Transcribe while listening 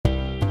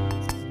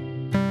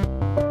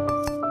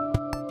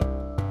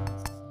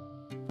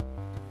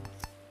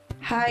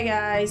Hi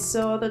guys,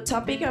 so the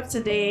topic of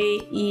today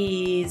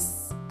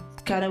is,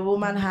 can a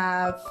woman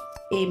have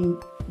a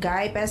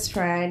guy best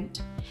friend?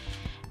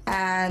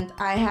 And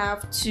I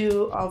have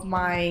two of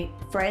my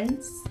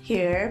friends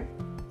here.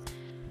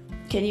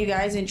 Can you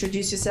guys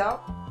introduce yourself?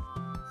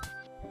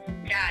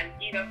 God,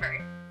 you go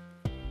first.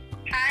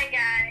 Hi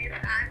guys,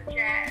 I'm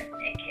Jazz,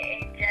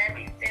 aka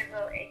Jazzy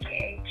Sizzle,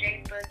 aka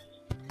J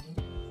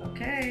Boogie.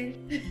 Okay.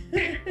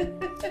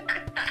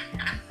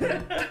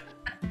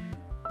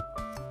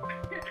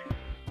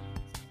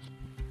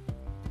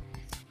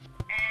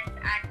 And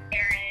I'm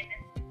Erin,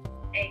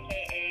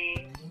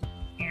 aka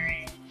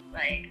Erin.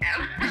 Like,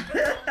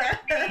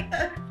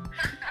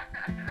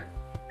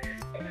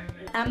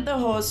 I'm the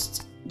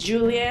host,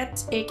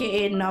 Juliet,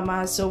 aka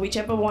Nama, so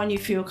whichever one you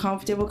feel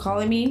comfortable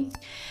calling me,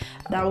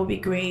 that would be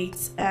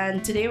great.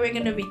 And today we're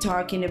going to be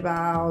talking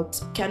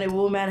about, can a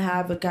woman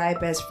have a guy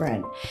best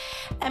friend?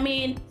 I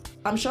mean,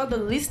 I'm sure the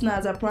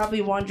listeners are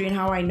probably wondering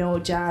how I know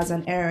Jazz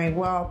and Erin.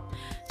 Well,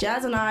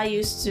 Jazz and I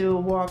used to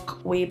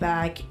work way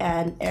back,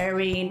 and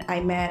Erin I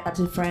met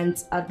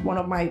at one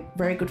of my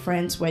very good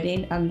friends'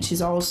 wedding, and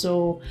she's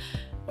also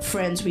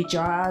friends with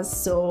Jazz.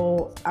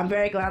 So I'm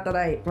very glad that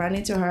I ran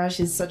into her.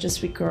 She's such a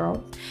sweet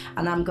girl,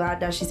 and I'm glad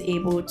that she's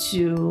able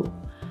to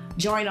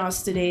join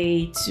us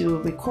today to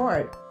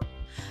record.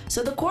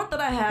 So the quote that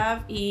I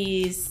have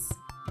is,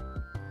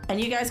 and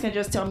you guys can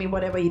just tell me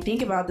whatever you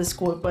think about this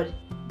quote, but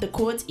the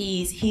quote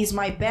is, he's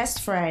my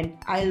best friend.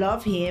 I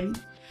love him,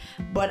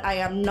 but I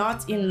am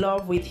not in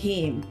love with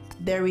him.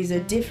 There is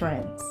a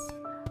difference.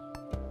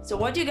 So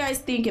what do you guys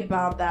think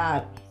about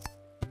that?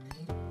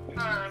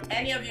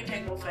 Any of you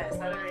can go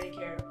first. I don't really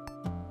care.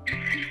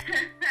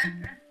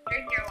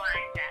 drink your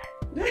wine,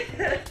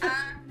 Dad.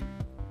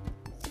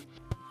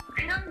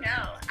 I don't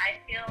know. I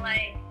feel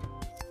like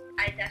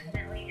I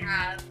definitely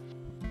have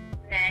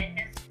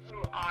men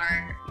who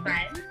are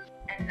friends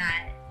and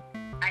that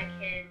I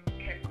can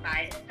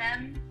confide in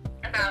them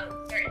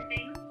about certain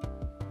things,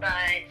 but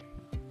I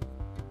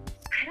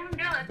don't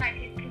know if I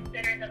could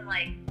consider them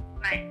like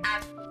my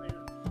absolute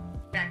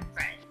best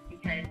friends,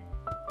 because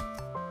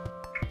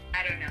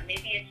I don't know,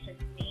 maybe it's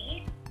just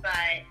me,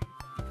 but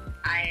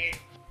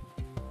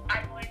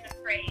I'm always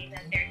afraid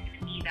that there's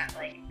gonna be that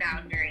like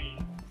boundary,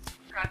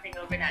 crossing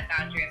over that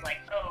boundary of like,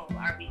 oh,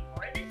 are we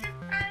more than just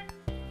friends?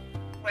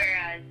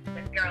 Whereas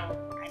with girls,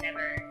 I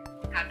never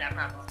have that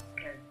problem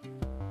because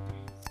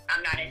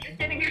I'm not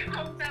interested in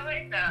girls that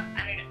way. So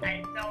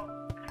I don't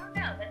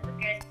know. That's a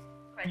good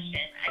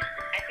question.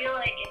 I feel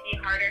like it'd be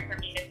harder for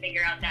me to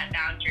figure out that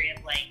boundary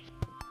of like,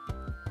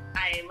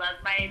 I love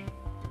my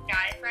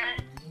guy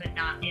friend, but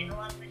not in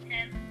love with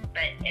him.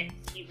 But if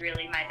he's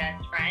really my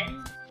best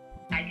friend,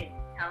 I could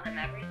tell him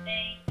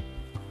everything.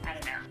 I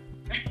don't know.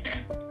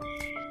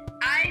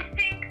 I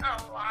think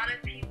a lot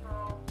of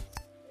people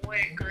would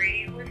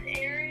agree with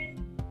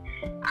Erin.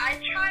 I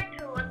try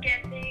to look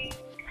at things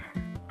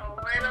a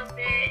little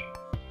bit.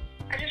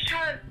 I just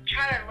try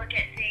to look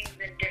at things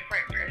in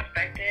different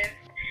perspectives.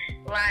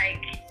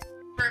 Like,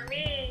 for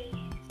me,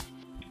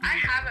 I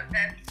have a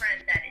best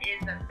friend that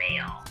is a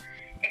male,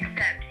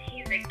 except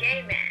he's a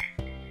gay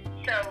man.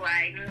 So,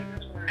 like,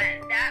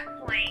 at that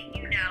point,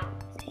 you know,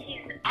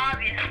 he's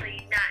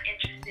obviously not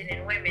interested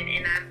in women,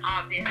 and I'm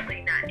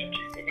obviously not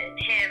interested in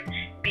him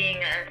being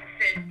a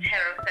cis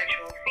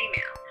heterosexual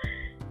female.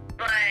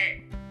 But,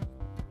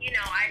 you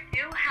know, I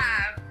do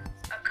have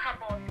a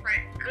couple of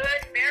friends,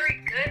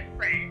 very good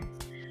friends,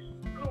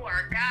 who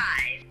are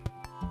guys,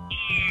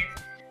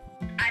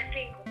 and I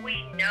think we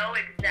know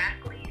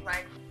exactly,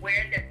 like,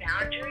 where the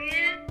boundary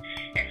is,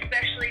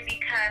 especially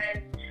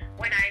because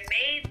when I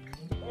made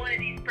one of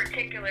these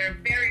particular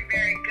very,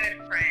 very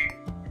good friends,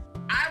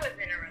 I was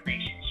in a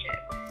relationship,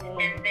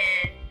 and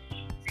then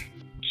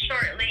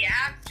shortly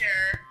after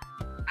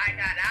I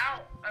got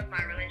out of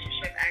my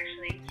relationship,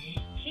 actually,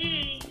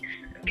 he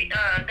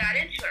got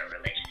into a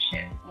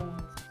relationship.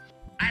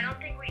 I don't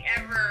think we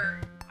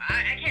ever,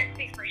 I can't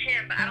speak for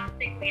him, but I don't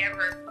think we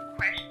ever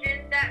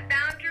questioned that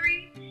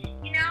boundary,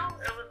 you know?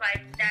 It was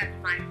like, that's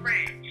my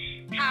friend.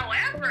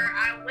 However,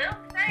 I will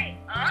say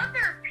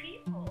other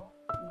people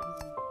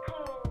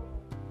who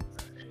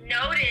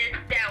noticed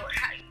that,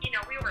 you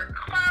know, we were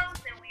close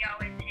and we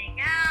always hang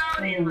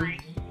out and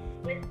like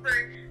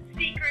whisper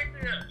secrets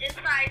and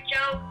inside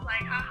jokes,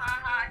 like ha ha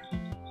ha,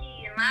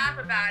 kiki, and laugh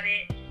about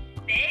it.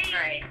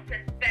 They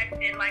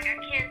suspected, like,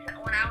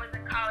 when I was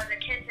in college, I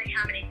can't say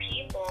how many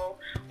people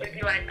would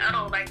be like,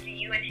 oh, like, do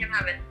you and him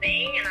have a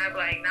thing? And I'd be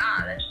like,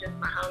 nah, that's just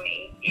my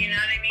homie. You know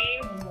what I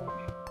mean?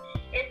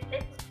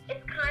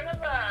 It's kind of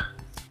a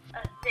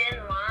thin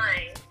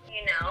line,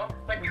 you know,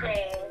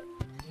 between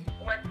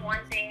what's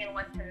one thing and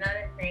what's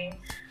another thing.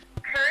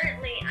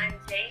 Currently, I'm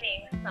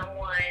dating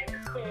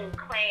someone who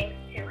claims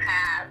to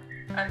have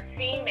a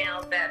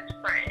female best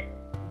friend.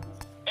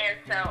 And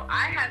so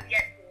I have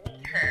yet to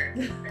meet her.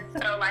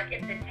 And so, like,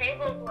 if the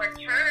tables were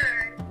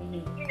turned,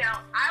 you know,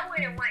 I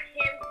wouldn't want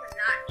him to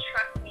not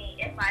trust me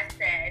if I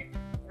said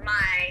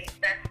my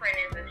best friend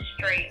is a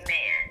straight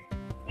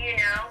man, you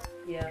know?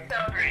 Yeah.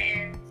 So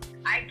then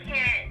I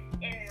can't,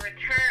 in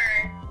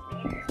return,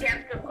 be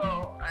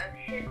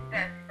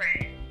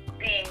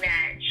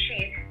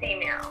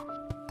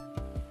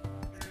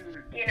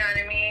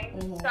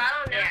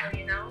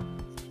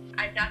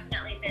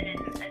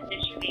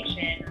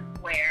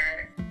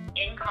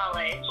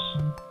college,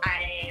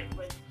 I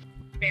was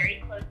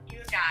very close to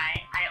a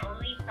guy. I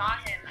only saw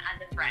him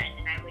as a friend,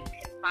 and I would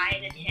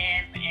confide in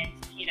him and,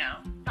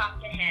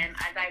 talk to him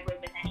as I would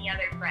with any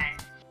other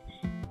friend.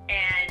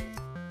 And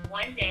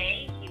one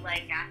day, he,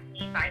 asked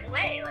me, by the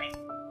way,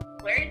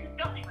 where is this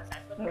going with us?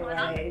 What's going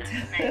on with us?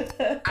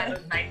 And I was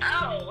like,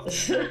 oh,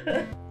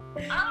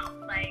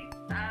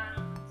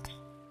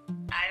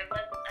 I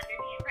was under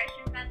the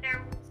impression that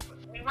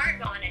we weren't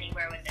going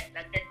anywhere with this,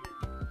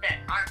 that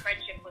our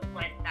friendship was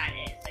what that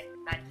is.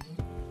 That's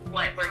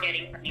what we're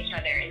getting from each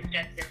other is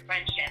just this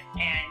friendship.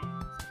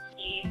 And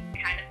he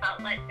kind of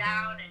felt let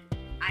down, and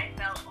I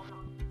felt almost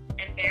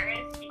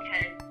embarrassed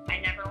because I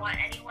never want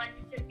anyone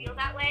to feel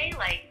that way.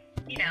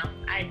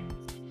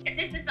 If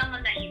this is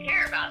someone that you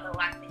care about, the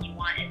last thing you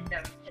want is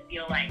them to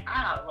feel like,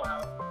 oh,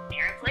 well,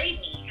 Aaron played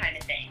me kind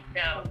of thing.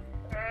 So,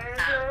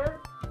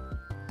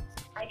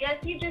 I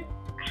guess you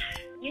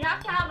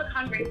have to have a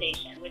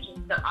conversation, which is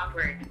the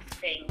awkward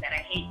thing that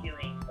I hate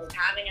doing, is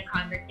having a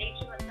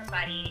conversation with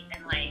somebody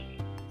and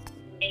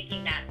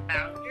making that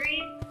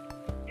boundary,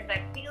 because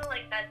I feel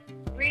like that's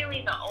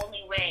really the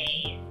only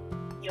way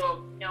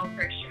you'll know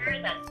for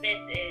sure that this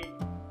is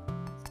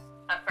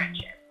a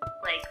friendship.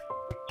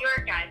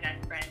 Your guy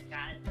best friend,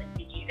 guys,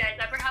 did you guys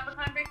ever have a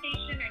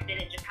conversation, or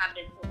did it just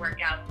happen to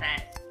work out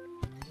that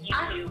you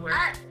two were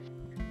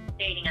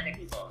dating other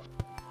people?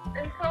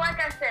 And so, like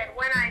I said,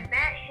 when I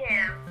met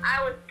him,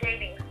 I was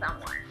dating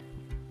someone.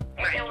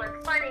 And It was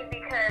funny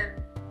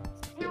because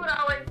he would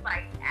always,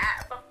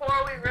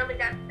 before we really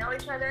got to know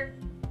each other,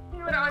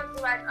 he would always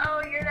be like,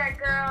 oh, you're that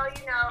girl,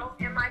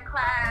 in my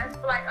class.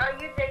 Oh,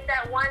 you date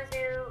that one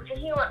dude. And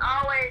he would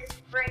always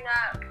bring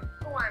up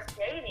who I'm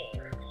dating.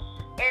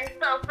 And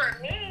so for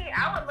me,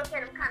 I would look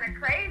at him kind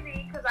of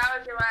crazy because I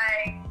would be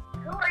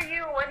like, who are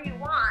you? What do you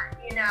want?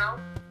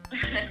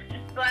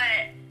 But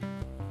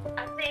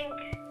I think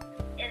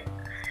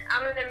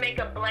I'm going to make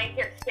a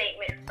blanket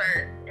statement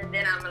first, and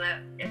then I'm going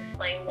to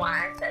explain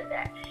why I said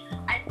that.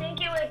 I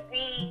think it would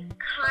be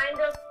kind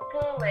of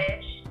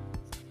foolish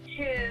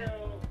to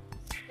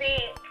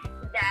think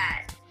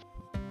that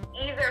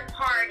either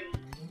party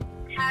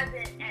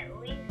hasn't at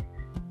least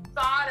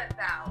thought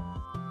about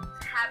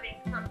having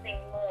something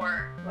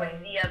more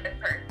with the other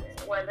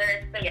person, whether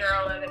it's the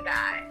girl or the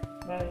guy.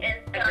 And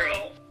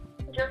so,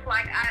 just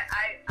like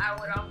I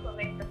would also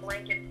make the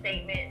blanket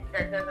statement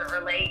that doesn't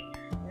relate,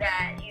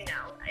 that you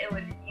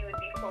would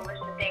be foolish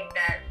to think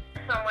that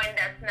someone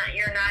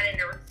you're not in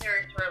a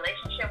serious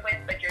relationship with,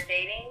 but you're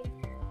dating,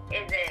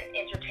 isn't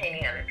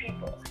entertaining other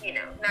people.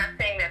 Not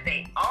saying that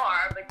they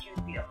are, but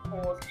you'd be a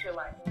fool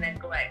to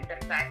neglect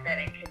the fact that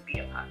it could be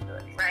a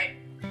possibility, right?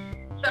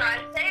 So I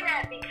say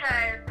that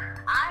because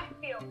I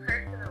feel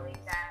personally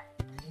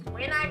that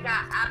when I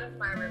got out of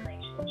my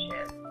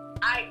relationship,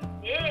 I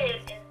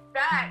did, in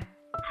fact,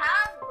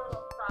 have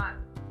little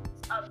thoughts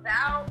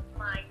about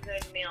my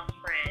good male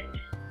friend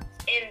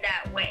in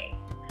that way.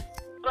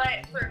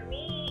 But for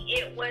me,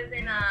 it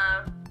wasn't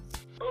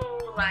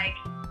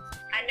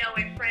I know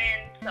we're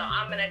friends, so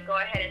I'm going to go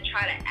ahead and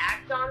try to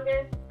act on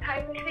this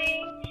type of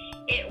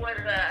thing. It was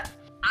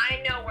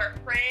I know we're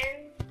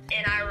friends,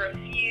 and I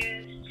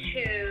refuse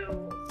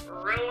to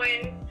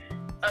ruin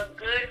a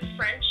good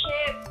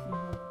friendship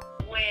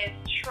with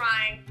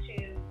trying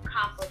to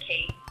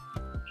complicate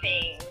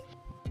things.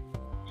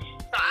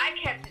 So I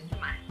kept it to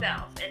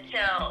myself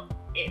until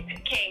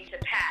it came to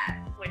pass,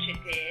 which it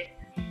did.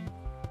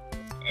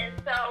 And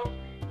so,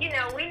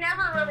 we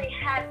never really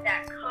had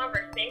that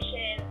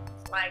conversation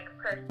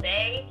per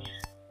se,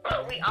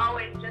 but we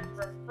always just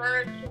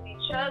referred to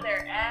each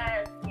other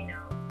as,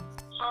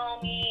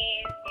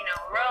 homies,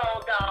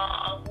 road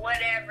dog,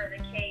 whatever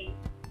the case.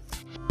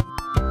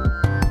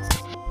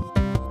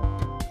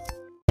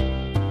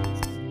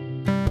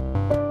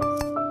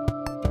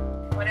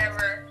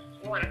 Whatever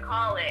you want to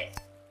call it.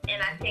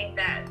 And I think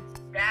that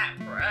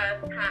for us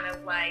kind of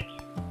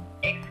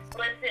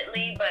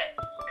explicitly, but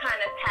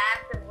kind of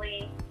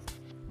passively,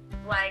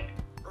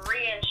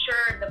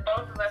 reassured the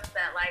both of us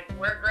that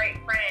we're great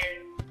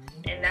friends,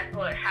 and that's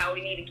how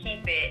we need to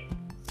keep it.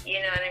 You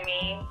know what I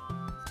mean?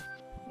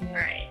 Yeah.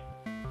 Right.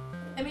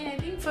 I mean, I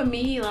think for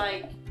me,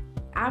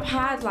 I've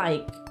had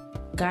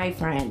guy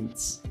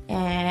friends,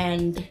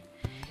 and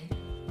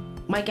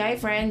my guy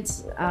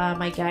friends are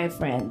my guy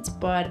friends,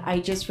 but I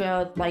just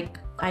felt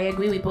I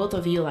agree with both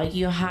of you.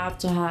 You have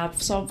to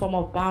have some form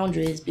of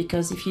boundaries,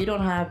 because if you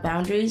don't have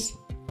boundaries,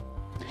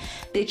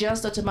 they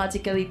just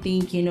automatically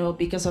think,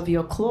 because of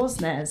your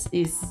closeness,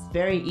 it's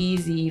very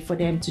easy for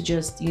them to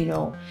just,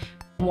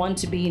 want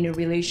to be in a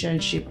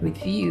relationship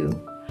with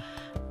you.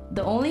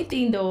 The only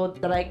thing, though,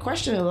 that I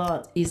question a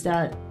lot is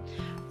that,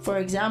 for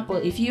example,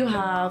 if you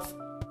have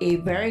a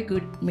very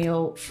good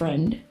male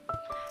friend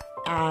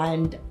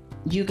and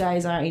you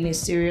guys are in a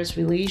serious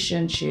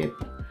relationship,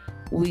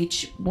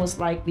 which most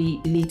likely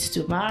leads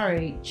to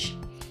marriage,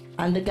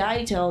 and the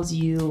guy tells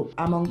you,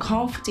 I'm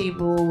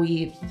uncomfortable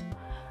with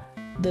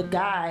the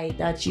guy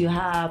that you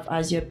have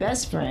as your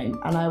best friend,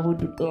 and I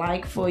would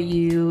like for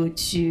you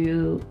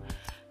to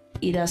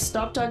either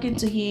stop talking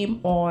to him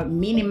or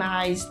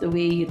minimize the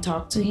way you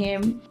talk to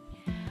him.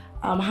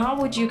 How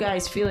would you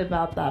guys feel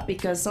about that?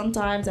 Because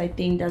sometimes I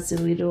think that's a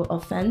little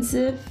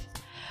offensive,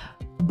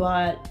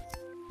 but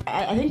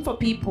I think for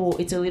people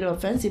it's a little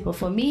offensive. But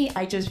for me,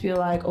 I just feel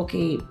like,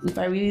 okay, if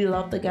I really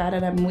love the guy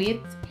that I'm with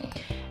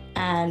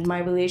and my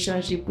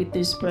relationship with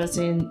this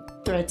person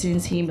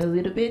threatens him a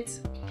little bit,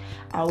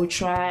 I will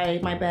try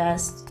my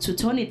best to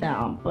tone it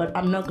down. But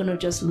I'm not gonna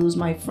just lose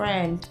my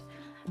friend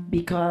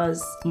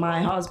because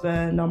my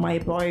husband or my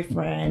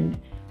boyfriend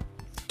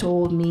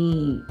told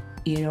me,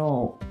 you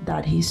know,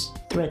 that he's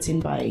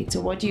threatened by it. So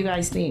what do you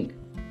guys think?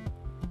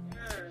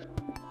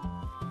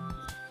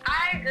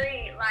 I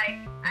agree.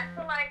 Like, I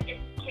feel like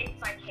it's case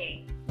by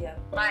case. Yeah.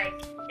 Like,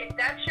 if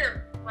that's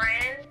your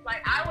friend,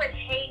 like, I would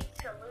hate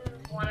to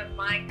lose one of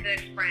my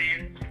good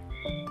friends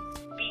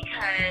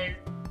because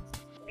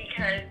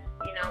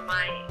you know,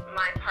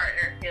 my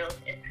partner feels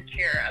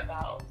insecure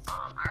about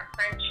our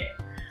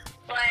friendship.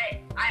 But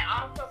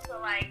I also feel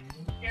like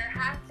there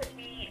has to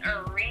be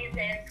a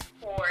reason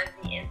for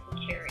the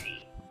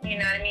insecurity. You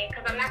know what I mean?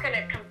 Because I'm not going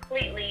to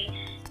completely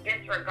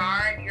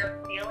disregard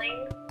your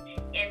feelings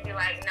and be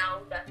like,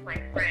 no, that's my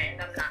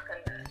friend. I'm not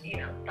going to, you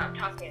know, stop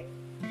talking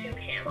to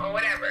him or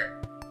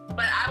whatever.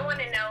 But I want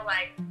to know,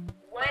 like,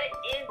 what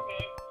is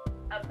it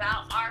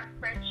about our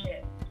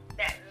friendship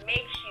that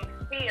makes you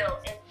feel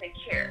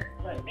insecure?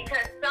 Right.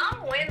 Because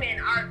some women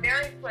are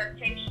very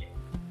flirtatious,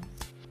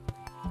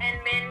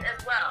 and men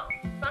as well.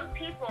 Some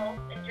people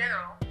in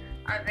general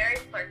are very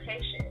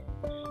flirtatious,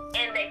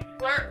 and they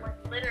flirt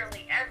with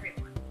literally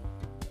everyone.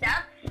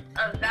 That's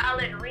a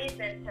valid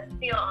reason to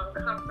feel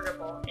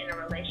uncomfortable in a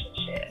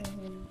relationship.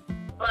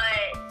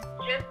 But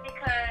just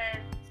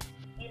because,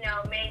 you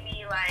know,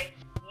 maybe like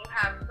you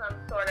have some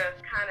sort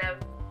of kind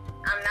of,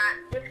 I'm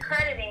not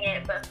discrediting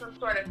it, but some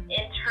sort of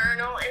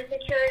internal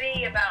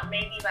insecurity about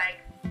maybe like,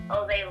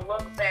 oh, they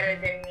look better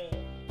than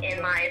me,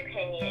 in my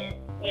opinion,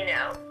 you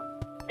know,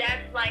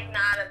 that's like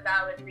not a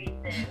valid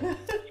reason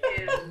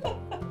to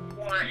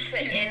want to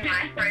end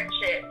my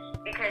friendship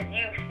because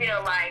you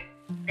feel like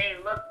they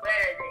look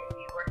better than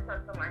you or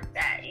something like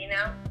that, you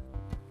know?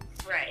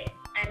 Right.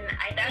 And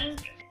I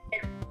think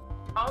it's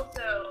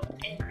also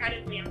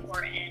incredibly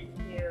important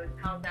to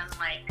tell them,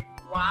 like,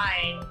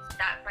 why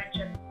that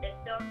friendship is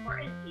so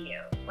important to you.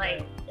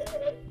 Like,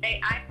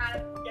 I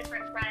have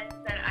different friends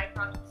that I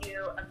talk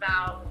to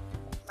about,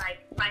 like,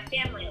 my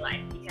family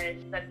life,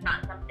 because that's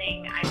not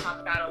something I talk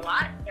about a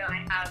lot. So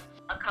I have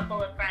a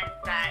couple of friends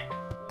that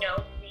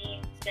know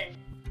me since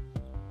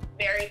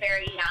very,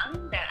 very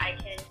young that I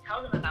can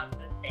tell them about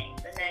those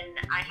things. And then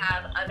I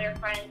have other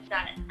friends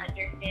that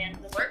understand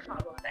the work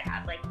problems I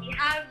have. Like, we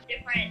have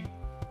different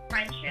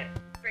friendships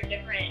for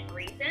different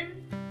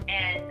reasons.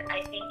 And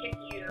I think if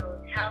you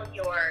tell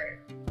your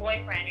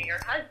boyfriend or your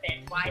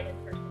husband why this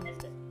person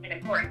is an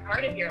important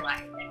part of your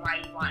life and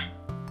why you want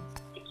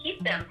to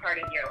keep them part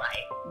of your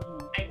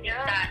life, I think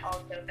that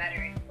also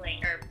better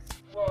explain, or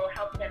will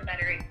help them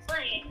better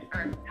explain,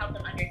 or help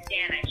them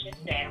understand, I should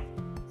say.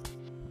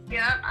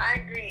 Yep, I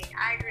agree.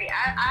 I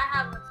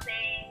have the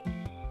same,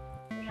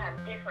 we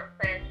have different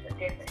friends for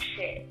different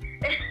shit.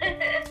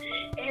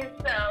 And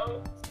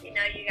so, you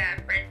know, you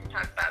got friends to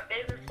talk about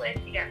business with,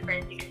 you got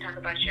friends you can talk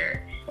about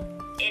your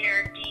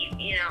inner deep,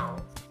 you know,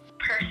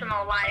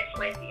 personal life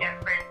with, you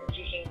got friends that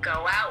you can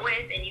go out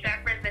with, and you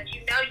got friends that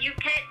you know you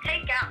can't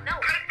take out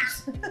nowhere.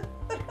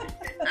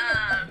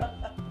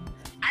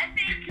 I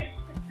think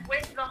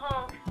with the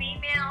whole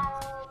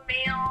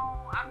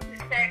female-male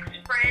opposite sex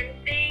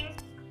friend thing,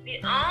 the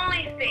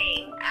only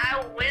thing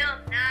I will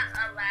not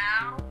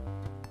allow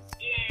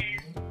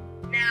is,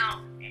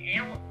 now,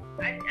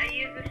 and I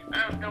use this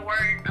the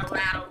word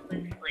allow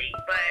loosely,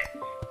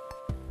 but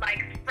like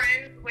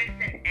friends with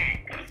an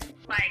ex.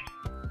 Like,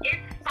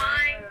 it's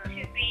fine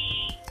to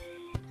be,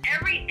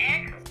 every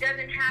ex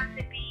doesn't have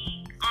to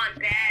be on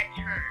bad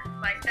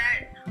terms. Like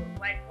that,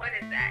 like what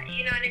is that?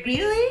 You know what I mean?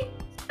 Really?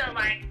 So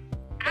like,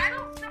 I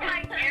don't feel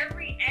like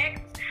every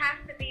ex has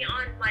to be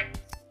on like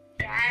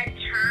bad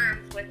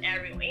terms with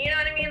everyone. You know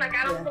what I mean? Like,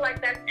 I don't feel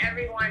like that's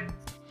everyone's,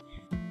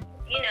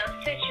 you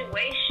know,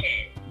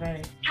 situation.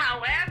 Right.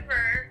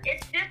 However,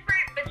 it's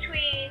different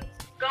between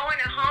going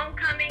to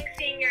homecoming,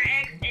 seeing your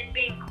ex, and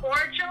being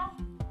cordial.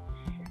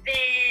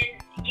 Then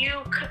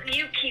you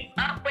keep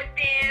up with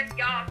them.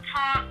 Y'all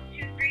talk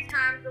 2-3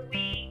 times a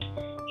week.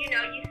 You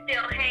know, you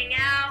still hang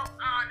out.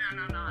 Oh,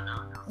 no.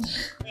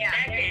 Yeah,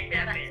 that can't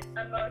happen.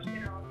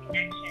 Emotional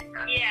connection.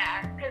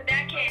 Yeah, because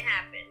that can't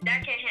happen. And I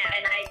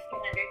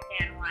can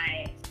understand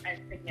why a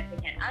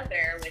significant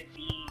other would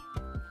be,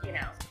 you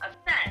know,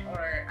 upset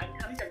or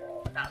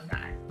uncomfortable about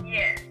that.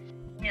 Yes.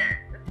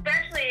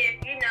 Especially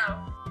if you know,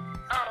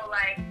 oh,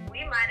 like,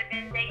 we might have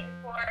been dating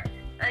for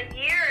a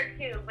year or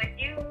two, but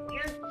you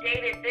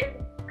dated this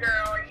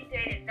girl or you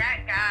dated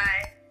that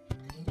guy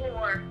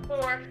for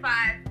 4,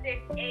 5,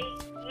 6, 8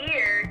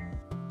 years.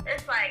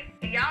 It's like,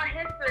 y'all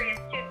history is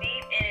too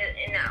deep,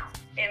 and no,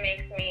 it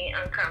makes me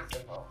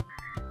uncomfortable.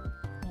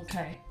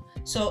 Okay.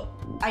 So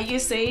are you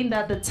saying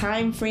that the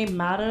time frame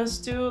matters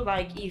too?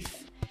 Like,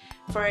 if,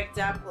 For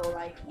example,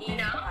 like if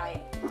No.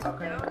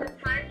 okay. No, the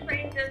time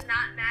frame does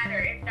not matter.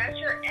 If that's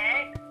your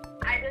ex,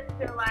 I just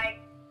feel like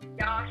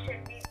y'all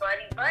should be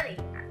buddy.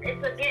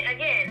 It's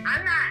again,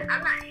 I'm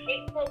not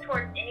hateful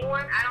towards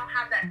anyone. I don't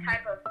have that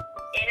type of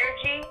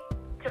energy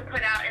to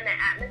put out in the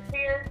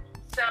atmosphere.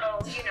 So,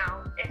 you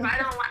know, if I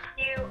don't like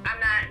you, I'm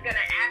not gonna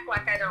act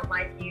like I don't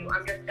like you.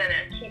 I'm just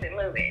gonna keep it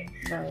moving.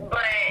 Right.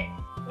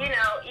 But, you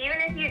know, even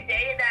if you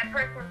dated that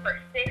person for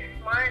 6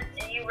 months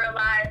and you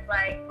realize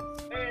like,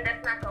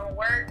 that's not gonna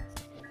work,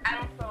 I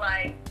don't feel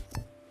like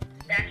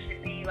that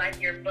should be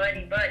like your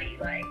buddy.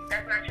 Like,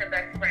 that's not your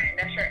best friend.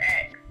 That's your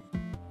ex.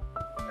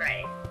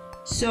 Right.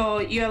 So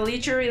you're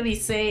literally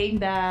saying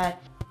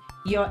that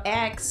your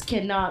ex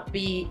cannot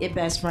be a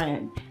best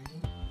friend.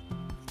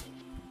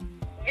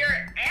 Your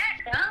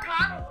ex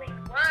probably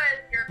was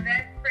your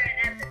best friend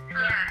at the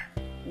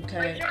time. But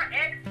Okay. your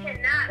ex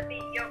cannot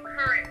be your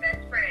current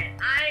best friend.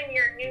 I'm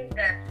your new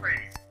best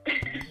friend.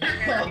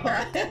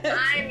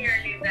 I'm your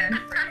new best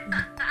friend.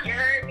 You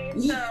heard me?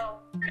 So,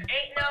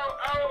 ain't no,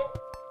 oh,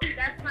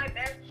 that's my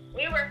best.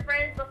 We were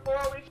friends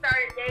before we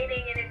started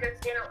dating and it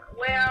just didn't,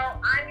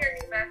 well, I'm your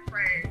new best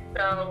friend.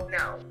 So,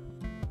 no.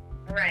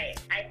 Right.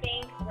 I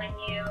think when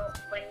you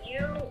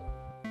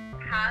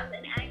have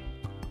an ex,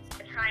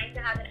 trying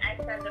to have an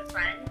ex as a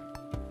friend,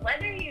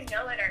 whether you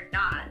know it or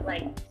not,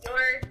 like,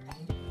 you're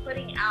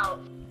putting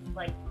out,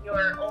 like,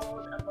 your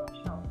old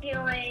emotional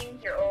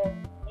feelings, your old,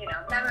 you know,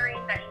 memories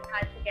that you've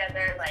had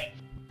together, like,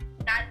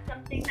 that's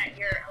something that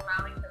you're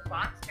allowing to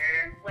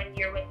foster when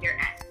you're with your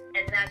ex.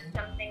 And that's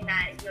something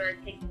that you're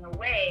taking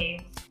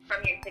away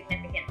from your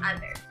significant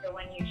other. So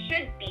when you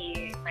should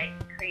be, like,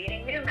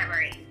 creating new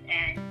memories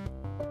and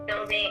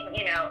building,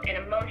 you know, an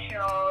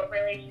emotional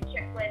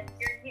relationship with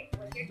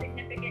your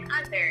significant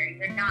other,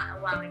 you're not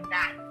allowing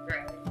that to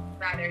grow.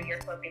 Rather,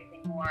 you're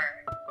focusing more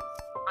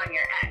on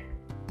your ex,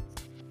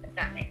 if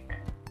that makes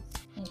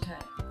sense. Okay.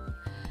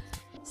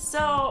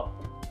 So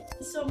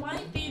my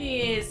thing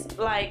is,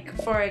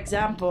 like, for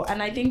example,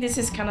 and I think this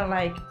is kind of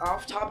like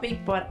off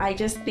topic, but I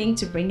just think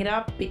to bring it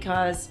up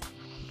because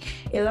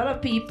a lot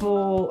of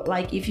people,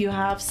 like, if you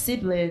have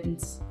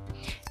siblings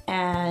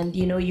and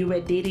you know you were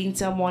dating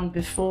someone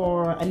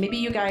before and maybe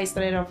you guys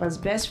started off as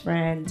best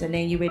friends and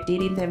then you were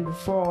dating them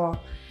before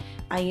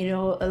and you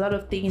know a lot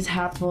of things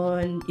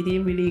happened, it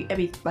didn't really,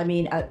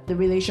 the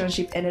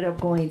relationship ended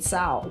up going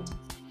south.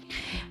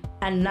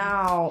 And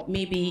now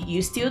maybe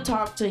you still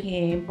talk to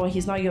him, but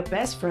he's not your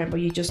best friend, but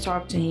you just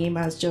talk to him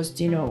as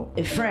just, you know,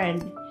 a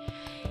friend.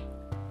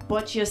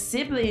 But your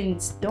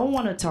siblings don't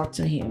want to talk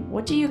to him.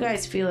 What do you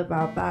guys feel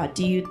about that?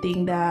 Do you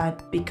think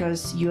that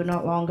because you're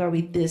no longer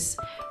with this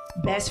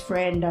best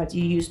friend that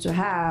you used to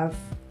have,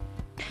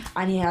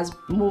 and he has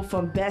moved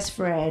from best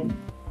friend,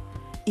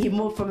 he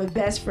moved from a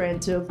best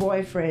friend to a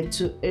boyfriend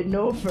to a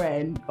no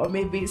friend, or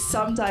maybe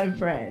sometime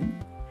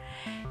friend?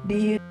 Do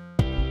you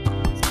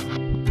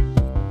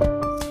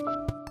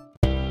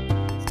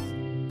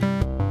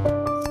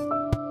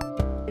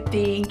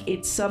think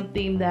it's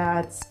something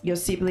that your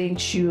siblings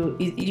should,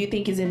 do you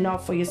think is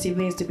enough for your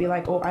siblings to be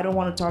like, oh, I don't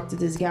want to talk to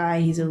this guy,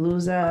 he's a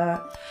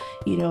loser,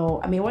 you know?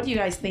 I mean, what do you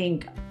guys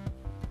think?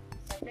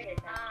 So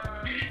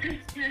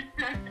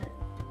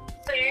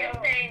you're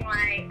saying,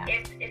 like,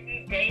 if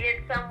you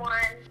dated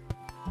someone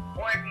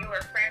or if you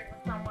were friends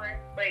with someone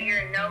but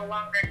you're no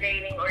longer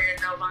dating or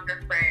you're no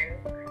longer friends,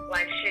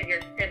 like, should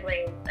your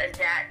siblings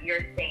adapt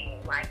your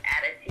same, like,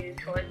 attitude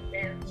towards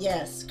them?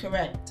 Yes,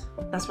 correct.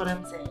 That's what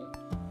I'm saying.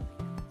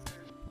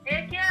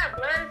 Heck yeah,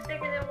 blood is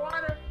thicker than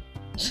water.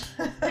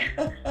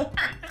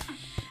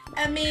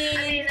 I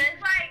mean,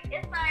 it's like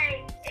if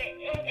I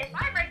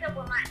break up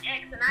with my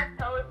ex and I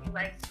told you,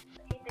 like,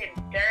 he did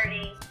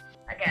dirty,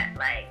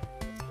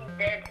 he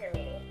did to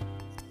me,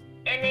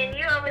 and then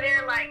you over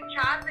there, like,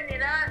 chopping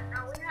it up,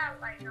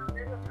 no,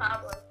 there's a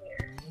problem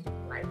here.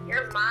 Like,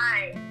 you're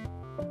my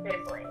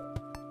sibling.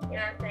 You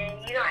know what I'm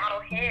saying? You don't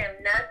owe him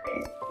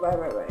nothing.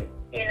 Right.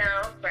 You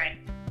know? Right.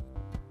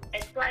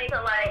 It's like,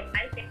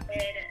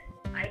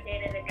 I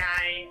dated a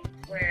guy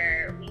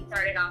where we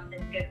started off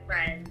as good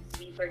friends.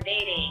 We were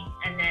dating,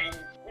 and then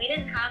we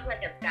didn't have,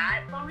 like, a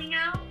bad falling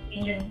out.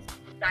 We just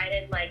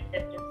decided, like,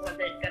 this just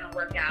wasn't going to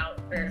work out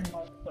for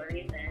multiple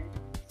reasons.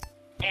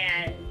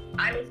 And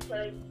I was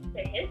close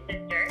to his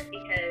sister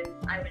because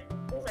I went to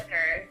school with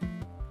her.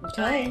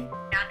 Okay.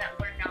 But now that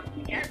we're not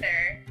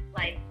together,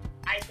 like,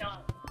 I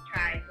don't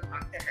try to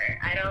talk to her.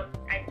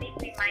 I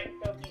think we might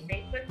still be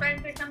Facebook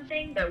friends or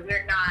something, but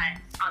we're not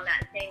on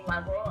that same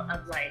level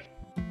of, like,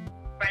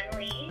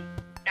 friendly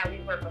that we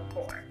were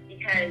before,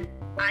 because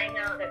I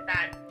know that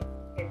that's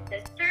his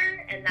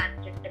sister and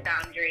that's just a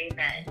boundary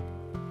that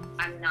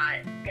I'm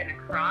not gonna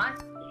cross,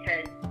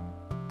 because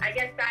I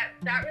guess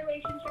that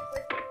relationship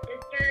with his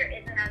sister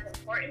isn't as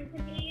important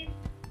to me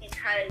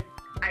because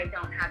I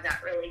don't have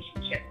that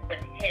relationship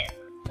with him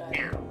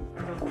now.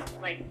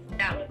 Like,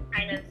 that was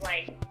kind of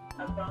like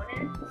a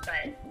bonus,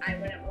 but I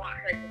wouldn't want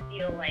her to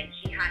feel like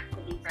she has to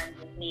be friends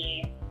with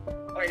me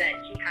or that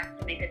she has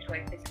to make a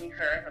choice between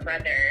her and her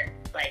brother.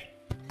 Like,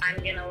 I'm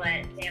gonna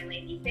let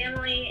family be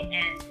family,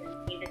 and since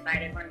he decided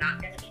decided we're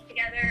not going to be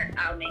together,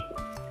 I'll be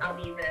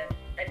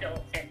the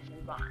adult and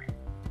move on.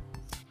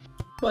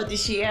 But did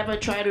she ever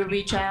try to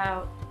reach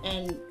out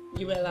and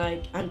you were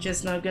like, I'm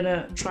just not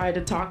gonna try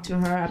to talk to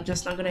her, I'm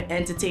just not gonna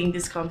entertain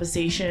this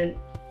conversation?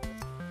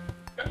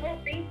 The whole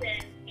reason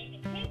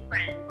we became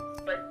friends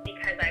was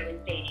because I was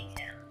dating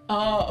him.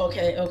 Oh,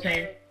 okay.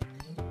 And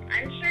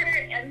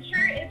I'm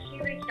sure if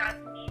she reached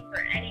out to me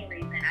for any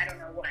reason, I don't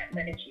know what,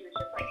 but if she was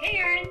just like, hey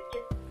Erin,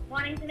 just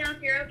wanting to know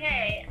if you're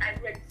okay, I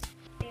would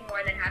be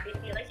more than happy to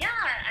be like, yeah,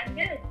 I'm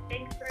good.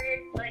 Thanks for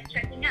like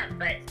checking up.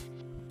 But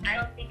I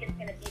don't think it's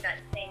gonna be that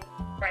same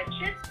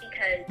friendship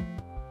because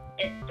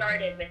it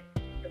started with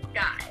the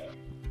guy.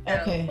 So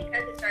Okay.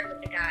 because it started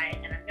with the guy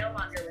and I'm no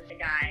longer with the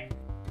guy,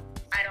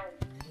 I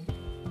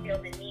don't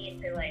feel the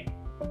need to like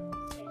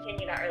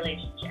continue that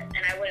relationship.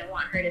 And I wouldn't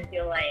want her to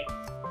feel like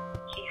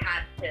she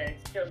has to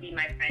still be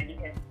my friend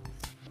because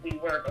we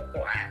were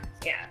before.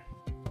 Yeah.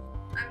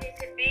 I mean,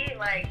 to be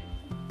like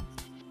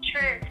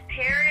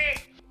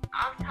transparent,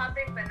 off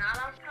topic but not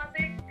off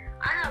topic,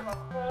 I have a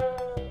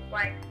whole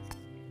like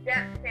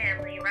step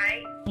family,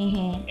 right?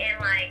 Mm-hmm. And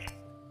like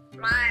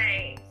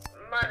my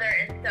mother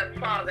and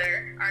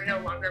stepfather are no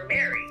longer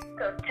married,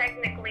 so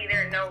technically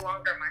they're no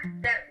longer my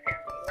step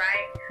family,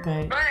 right?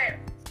 Right.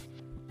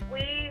 But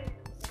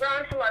we've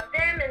grown to love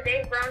them and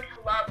they've grown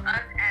to love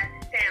us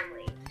as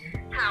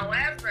family.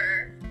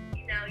 However,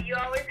 you know, you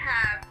always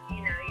have, you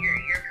know,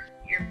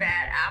 your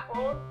bad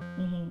apples.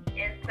 Mm-hmm.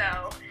 And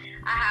so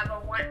I have a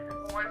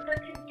one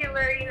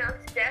particular, you know,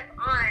 step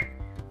aunt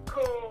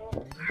who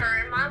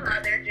her and my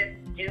mother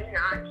just do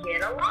not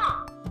get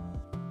along.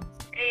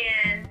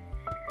 And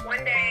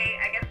one day,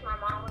 I guess my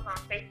mom was on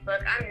Facebook.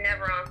 I'm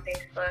never on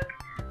Facebook,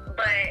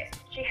 but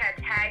she had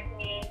tagged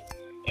me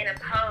in a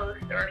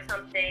post or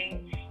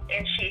something,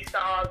 and she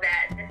saw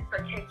that this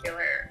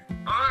particular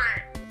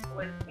aunt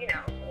was, you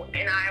know,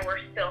 and I were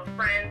still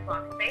friends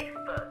on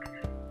Facebook.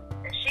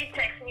 And she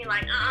texted me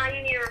like,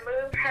 you need to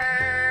remove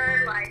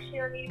her. Like, she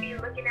don't need to be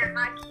looking at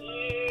my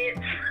kids.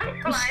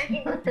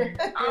 Like,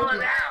 all of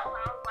that. I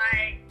was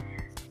like,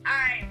 all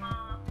right,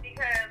 Mom,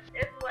 because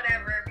it's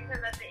whatever. Because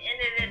at the end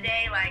of the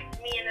day,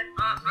 like, me and this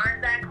aunt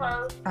aren't that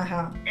close.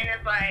 Uh-huh. And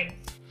it's like,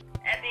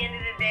 at the end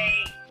of the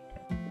day,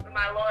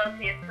 my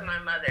loyalty is to my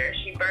mother.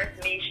 She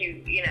birthed me.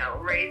 She, you know,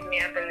 raised me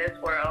up in this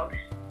world.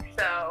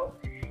 So,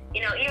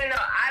 you know, even though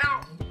I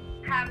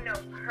don't have no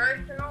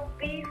personal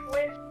beef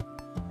with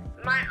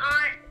my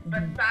aunt,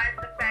 besides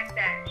the fact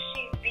that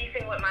she's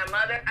beefing with my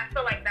mother, I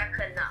feel like that's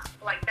enough.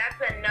 Like,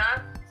 that's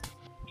enough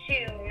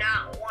to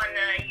not want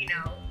to, you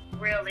know,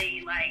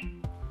 really, like,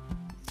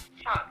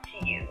 talk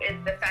to you.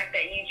 Is the fact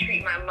that you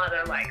treat my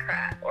mother like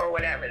crap or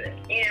whatever,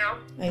 you know?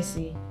 I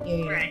see.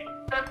 Yeah. Right.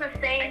 So it's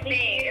the same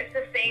thing. It's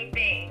the same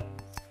thing.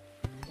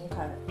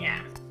 Okay.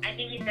 Yeah. I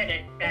think you said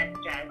it best,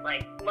 Jazz.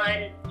 Like,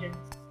 blood is just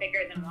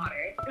bigger than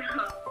water.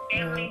 So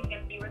family's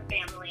gonna be with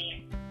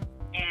family,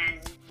 and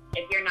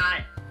if you're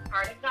not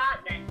part of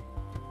that, then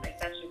like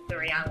that's just the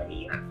reality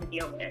you have to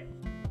deal with.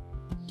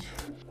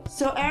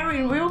 So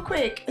Erin, real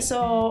quick,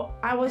 so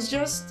I was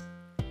just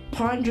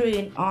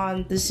pondering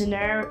on the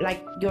scenario,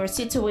 like your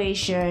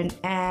situation,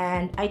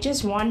 and I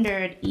just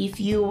wondered if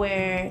you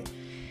were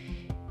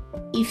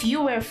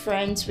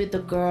friends with the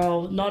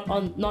girl,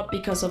 not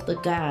because of the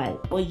guy,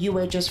 but you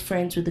were just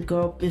friends with the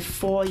girl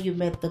before you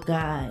met the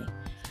guy,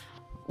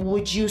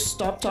 would you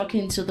stop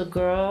talking to the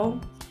girl?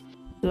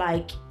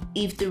 Like,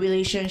 if the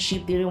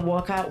relationship didn't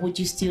work out, would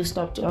you still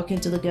stop talking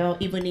to the girl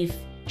even if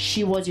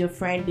she was your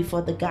friend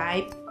before the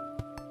guy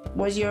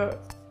was your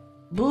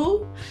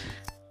boo?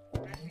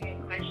 That's a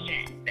good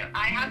question. So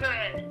I have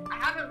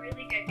a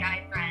really good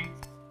guy friend.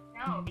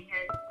 No,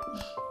 because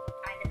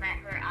I met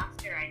her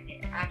after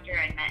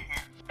I met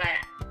him. But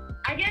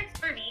I guess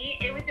for me,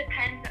 it would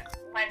depend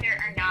whether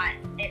or not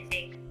it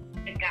makes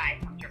the guy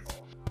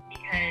comfortable.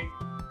 Because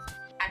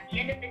at the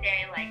end of the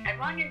day, like, as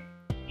long as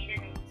we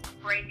didn't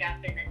break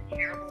up in a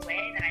terrible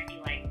way, then I'd be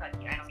like,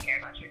 fuck you, I don't care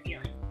about your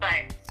feelings.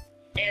 But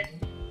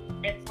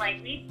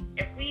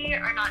if we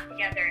are not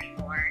together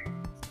anymore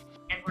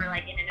and we're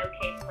like in an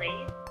okay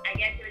place, I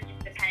guess it would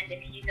just depend if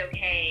he's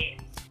okay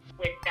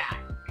with that.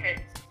 Because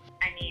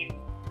I mean,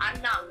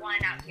 I'm not one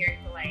out here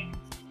to like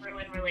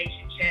ruin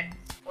relationships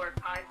or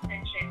cause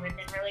tension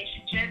within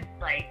relationships.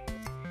 Like,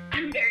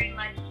 I'm very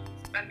much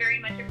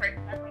a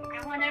person that's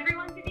like, I want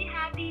everyone to be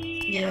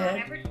happy. Yeah. I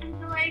want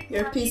everyone to like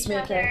You're a love each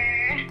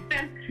peacemaker.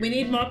 other. We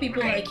need more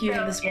people Right, like you in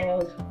so this it's-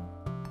 world.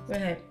 Go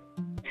ahead.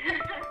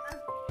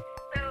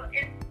 So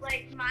if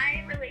like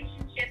my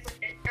relationship with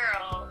this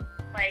girl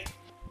like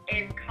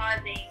is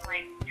causing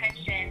like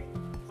tension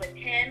with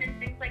him and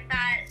things like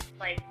that,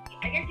 like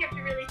I guess you have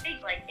to really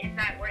think, like, is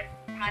that worth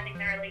having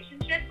the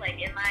relationship?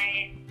 Like,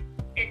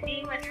 is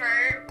being with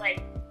her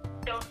like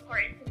so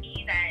important to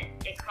me that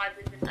it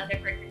causes this other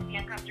person to be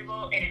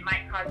uncomfortable and it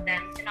might cause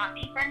them to not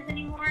be friends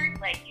anymore?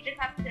 Like, you just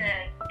have to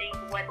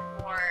think what's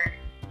more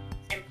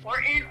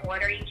important.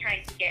 What are you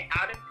trying to get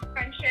out of this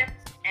friendship?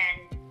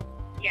 And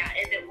yeah,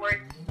 is it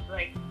worth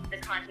like the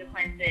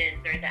consequences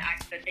or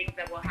the things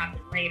that will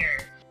happen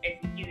later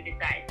if you do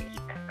decide to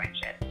keep that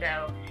friendship?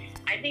 So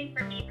think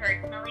for me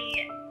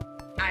personally,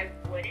 I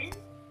wouldn't,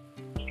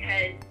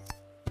 because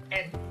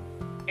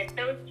if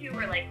those two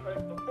were like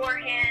close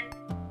beforehand,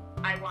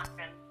 I want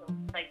them to,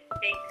 like,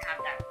 they can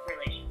have that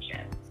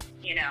relationship.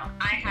 You know,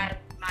 I have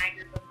my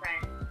group of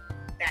friends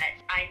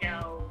that I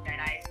know, that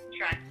I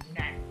trust,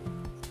 that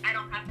I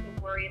don't have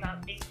to worry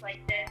about things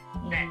like this,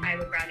 that I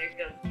would rather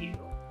go to.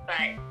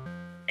 But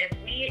if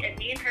me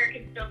and her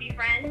can still be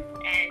friends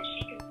and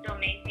she can still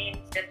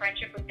maintain the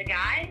friendship with the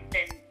guy,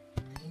 then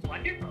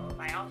wonderful,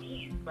 by all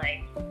means.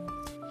 Like,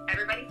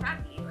 everybody's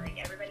happy, like,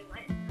 everybody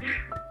wins.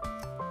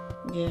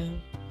 Yeah.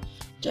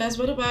 Jazz,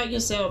 what about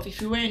yourself?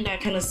 If you were in that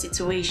kind of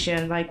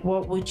situation, like,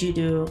 what would you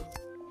do?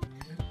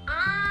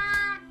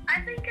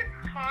 I think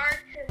it's hard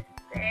to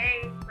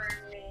say for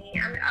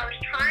me. I was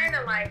trying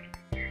to, like,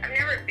 I've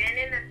never been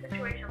in a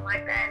situation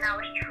like that, and I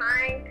was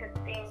trying to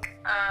think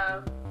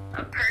of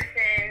a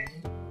person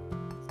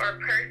or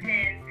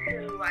persons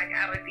who, like,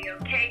 I would be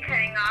okay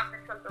cutting off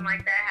if something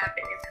like that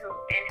happened,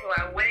 and who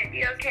I wouldn't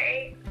be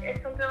okay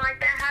if something like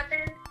that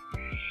happened.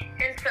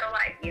 And so,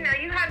 like, you know,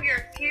 you have your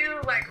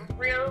few, like,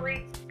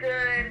 really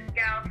good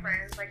gal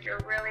friends, like, your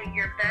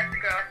best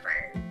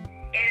girlfriends.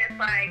 And it's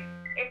like,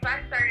 if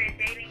I started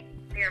dating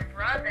their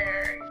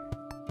brother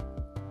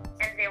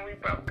and then we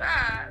broke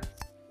up,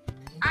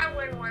 I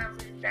wouldn't want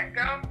to lose that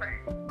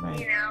girlfriend, Right.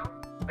 you know?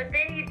 But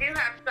then you do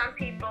have some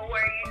people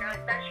where, you know,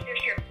 that's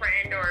just your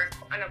friend or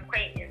an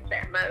acquaintance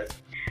at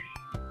most.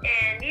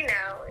 And, you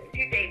know, if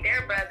you date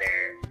their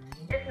brother,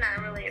 it's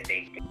not really a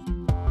big deal.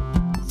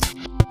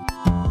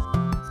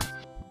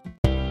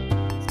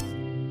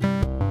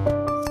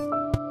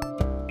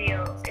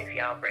 If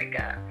y'all break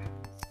up.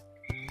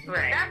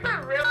 Right. That's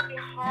a really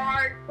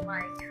hard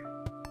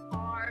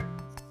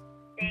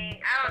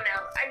thing. I don't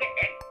know. I get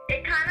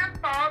it kind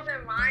of falls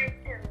in line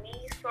to me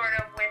sort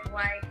of with,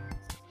 like,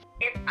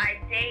 if I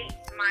date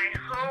my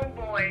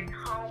homeboy's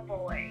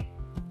homeboy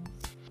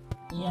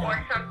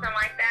or something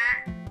like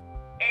that.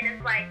 And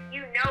it's like,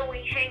 you know,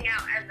 we hang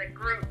out as a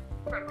group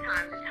from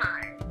time to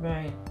time.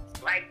 Right.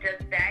 Like, does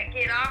that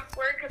get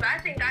awkward? Because I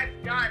think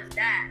I've done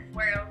that,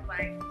 where it was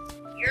like,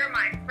 you're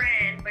my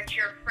friend, but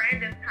your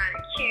friend is kind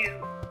of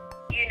cute,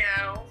 you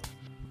know?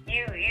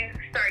 You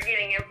start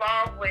getting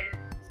involved with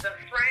the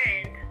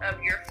friend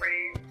of your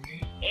friend,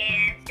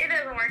 and it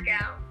doesn't work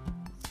out.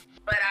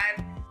 But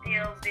I've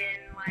still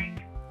been,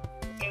 like,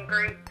 in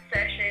group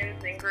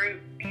sessions and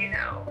group, you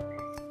know,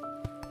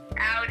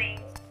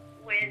 outings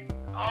with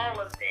all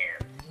of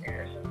them. And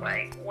it's just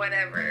like,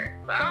 whatever.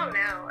 So I don't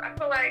know. I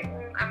feel like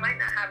I might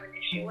not have an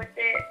issue with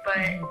it,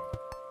 but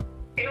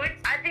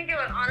I think it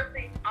would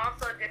honestly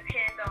also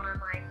depend on,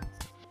 like,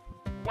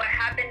 what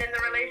happened in the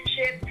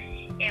relationship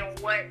and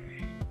what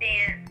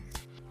stance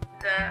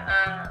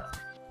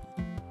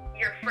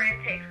your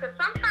friend takes. Because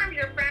sometimes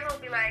your friend will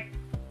be like,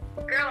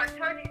 girl, I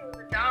told you he was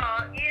a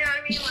dog. You know what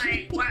I mean?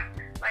 Like, what?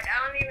 Like,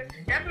 I don't even,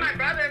 that's my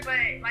brother,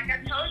 but, like,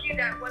 I told you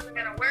that wasn't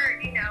going to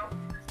work, you know?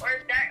 Or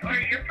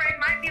your friend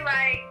might be,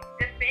 like,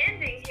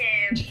 defending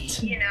him,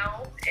 you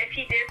know, if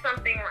he did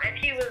something, if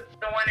he was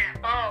the one at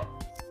fault.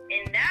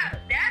 And that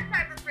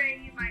type of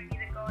friend, you might need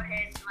to go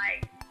ahead and,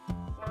 like,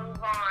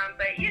 move on.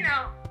 But, you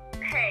know,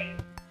 hey,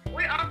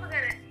 we're also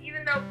gonna,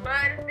 even though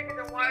blood is thicker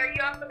than water,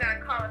 you also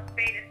gotta call a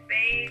spade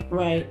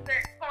Right. at a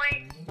certain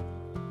point.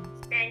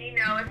 And, you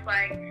know, it's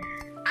like,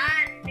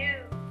 I knew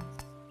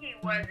he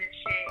wasn't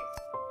shit.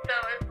 So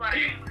it's like,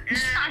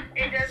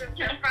 it doesn't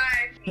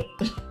surprise me.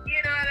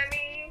 You know what I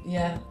mean?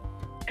 Yeah.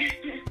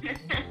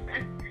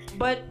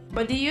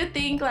 But do you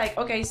think, like,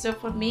 okay, so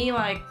for me,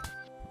 like,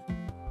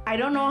 I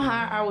don't know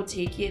how I would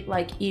take it,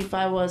 like, if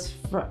I was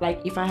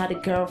if I had a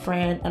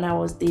girlfriend and I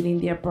was dating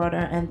their brother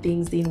and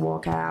things didn't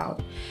work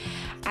out.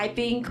 I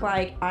think,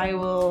 like, I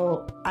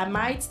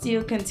might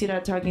still consider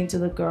talking to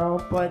the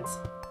girl, but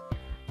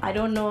I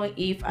don't know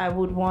if I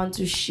would want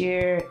to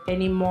share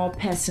any more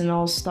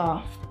personal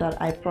stuff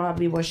that I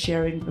probably was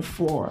sharing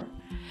before.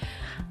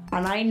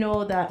 And I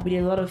know that with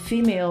a lot of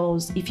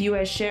females, if you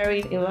were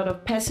sharing a lot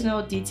of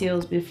personal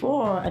details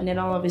before and then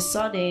all of a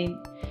sudden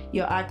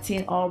you're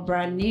acting all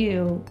brand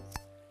new,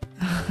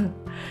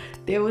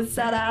 they would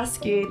start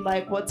asking,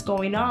 like, what's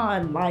going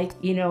on, like,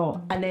 you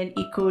know, and then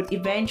it could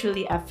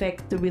eventually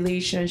affect the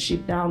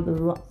relationship down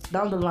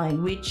the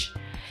line, which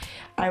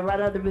I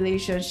rather the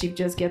relationship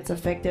just gets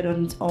affected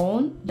on its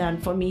own than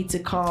for me to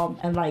come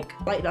and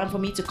than for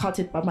me to cut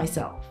it by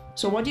myself.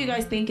 So what do you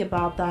guys think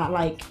about that?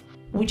 Like,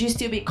 would you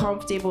still be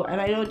comfortable?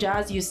 And I know,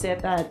 Jazz, you said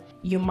that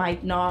you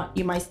might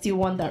still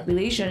want that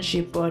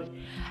relationship, but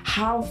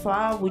how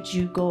far would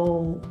you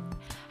go?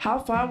 How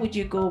far would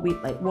you go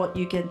with, like, what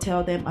you can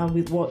tell them and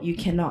with what you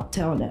cannot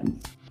tell them?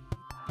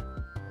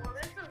 Well,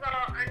 this is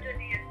all under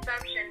the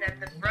assumption that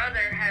the brother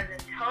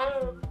hasn't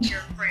told your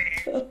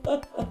friend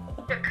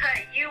to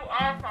cut you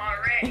off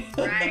already,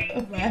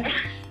 right?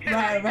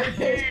 Right.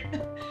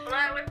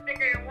 Blood was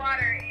thicker than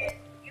water, and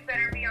you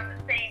better be on the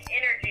same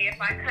energy if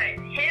I cut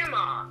him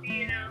off,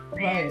 you know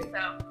what I'm saying? Right.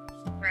 So,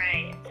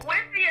 right.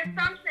 With the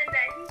assumption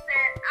that he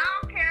said,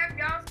 I don't care if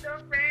y'all still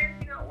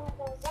friends, you know,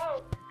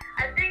 whoa.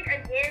 I think,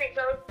 again, it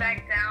goes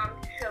back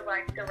down to,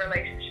 like, to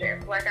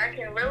relationships. Like, I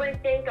can really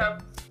think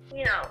of,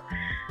 you know,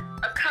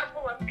 a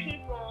couple of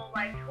people,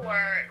 like, who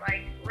are,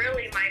 like,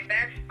 really my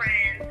best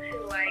friends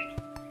who, like,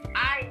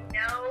 I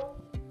know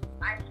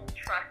I can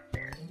trust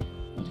them.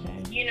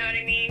 Okay. You know what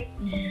I mean?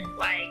 Mhm.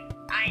 Like,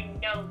 I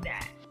know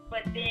that.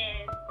 But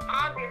then,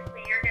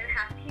 obviously, you're going to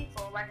have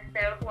people, like I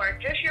said, who are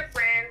just your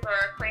friends or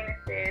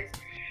acquaintances.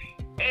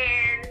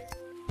 And,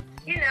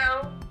 you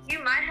know,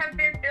 you might have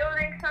been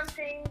building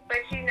something, but,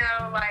 you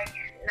know, like,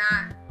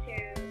 not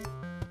to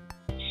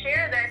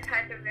share that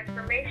type of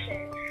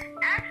information.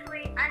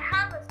 Actually, I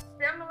have a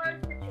similar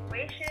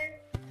situation.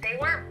 They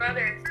weren't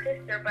brother and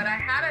sister, but I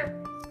had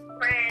a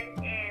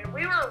friend, and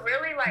we were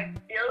really, like,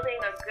 building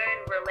a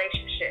good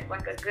relationship,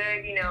 like a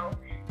good, you know,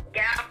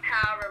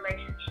 gal-pal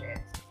relationship.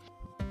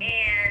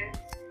 And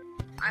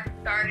I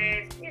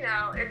started, you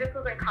know, this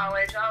was in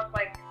college, I was,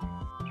 like,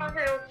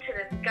 talking to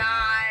this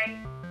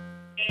guy,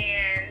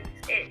 and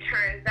it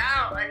turns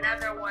out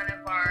another one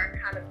of our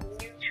kind of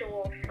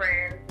mutual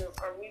friends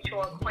or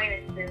mutual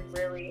acquaintances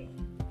really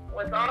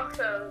was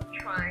also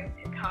trying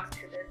to talk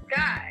to this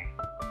guy.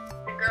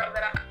 The girl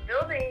that I was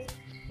building,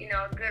 you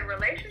know, a good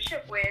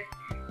relationship with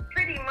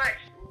pretty much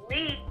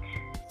leaked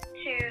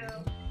to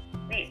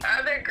the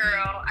other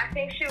girl. I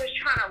think she was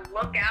trying to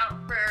look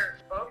out for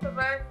both of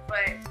us,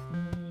 but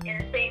in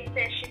the same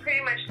sense, she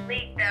pretty much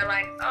leaked that,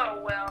 like,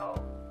 oh,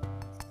 well,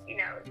 you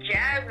know,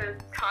 Jazz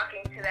is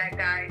talking to that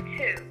guy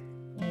too.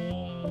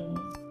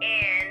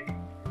 And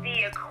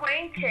the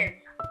acquaintance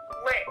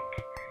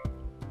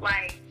flipped.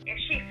 Like, if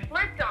she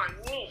flipped on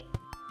me.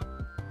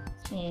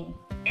 And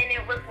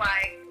it was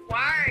like,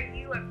 why are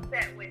you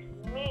upset with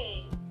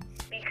me?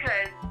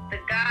 Because the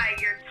guy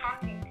you're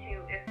talking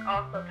to is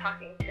also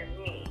talking to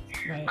me.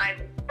 Right. Like,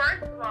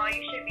 first of all,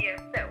 you should be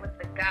upset with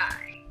the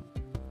guy.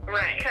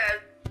 Right.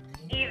 Because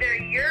either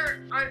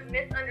you're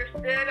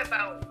misunderstood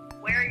about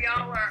where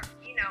y'all are,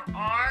 you know,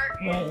 are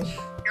in Right.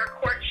 your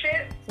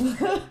courtship,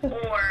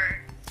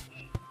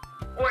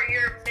 or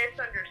you're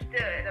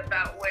misunderstood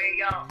about where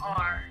y'all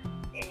are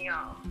in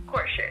y'all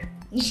courtship.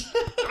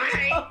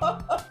 Right?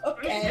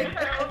 Okay.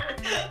 So,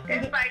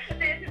 it's like,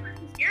 sis,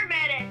 you're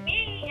mad at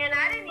me, and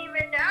I didn't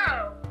even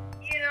know.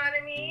 You know what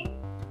I mean?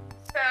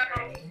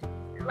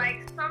 So,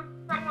 like,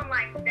 someone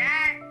like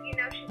that, you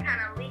know, she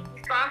kind of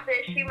leaky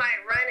faucet, she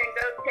might run and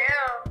go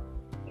tell,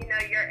 you know,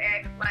 your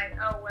ex, like,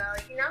 oh, well,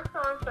 you know,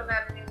 so-and-so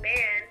got a new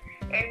man.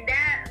 And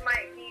that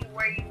might be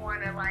where you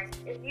want to, like,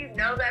 if you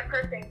know that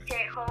person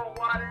can't hold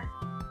water,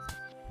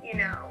 you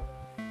know,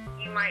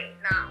 you might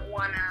not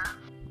want to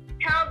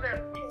tell them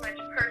too much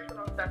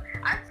personal stuff.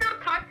 I still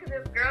talk to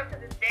this girl to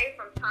this day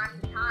from time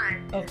to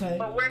time, Okay.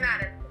 but we're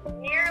not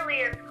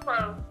nearly as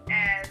close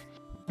as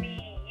we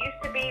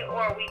used to be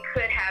or we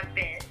could have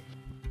been.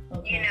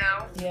 Okay. You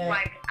know? Yeah.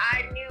 Like,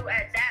 I knew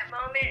at that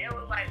moment, it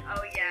was like,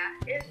 oh yeah,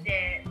 it's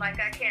dead. Like,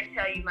 I can't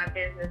tell you my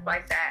business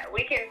like that.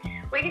 We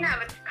can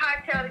have a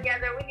cocktail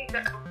together, we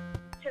can go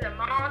to the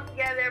mall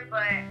together,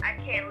 but I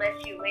can't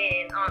let you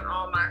in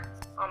on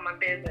my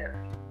business.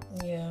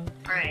 Yeah.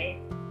 Right.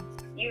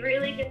 You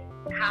really just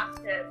have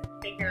to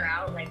figure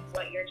out, like,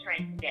 what you're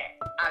trying to get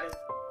out of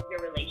your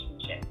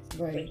relationship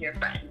Right. with your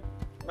friends.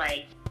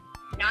 Like,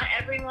 not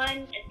everyone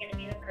is going to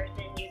be the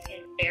person you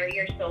can bare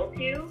your soul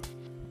to,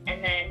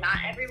 and then not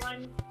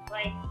everyone's,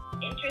 like,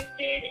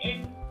 interested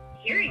in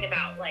hearing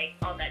about, like,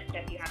 all that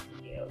stuff you have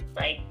to do.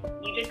 Like,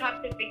 you just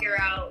have to figure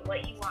out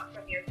what you want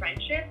from your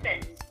friendship,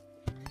 and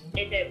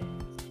is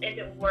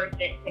it worth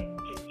it to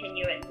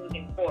continue it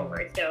moving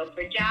forward. So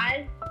for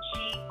Jazz,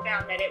 she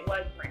found that it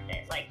was worth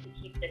it, like, to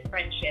keep this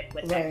friendship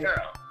with that Right.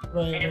 girl.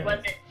 Right. And it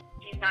wasn't,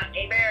 she's not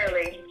able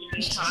to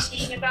continue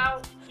talking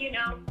about, you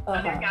know,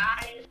 other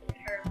guys in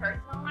her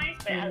personal life,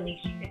 but at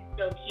least she could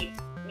still keep,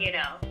 you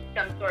know,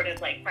 some sort of,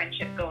 like,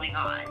 friendship going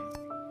on.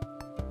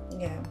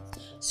 Yeah.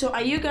 So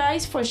are you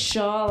guys for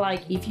sure,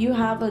 like, if you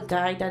have a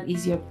guy that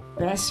is your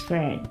best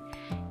friend,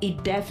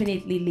 it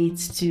definitely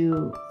leads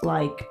to,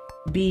 like,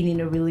 being in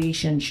a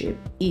relationship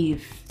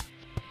if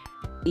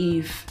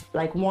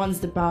like once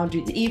the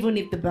boundaries, even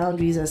if the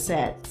boundaries are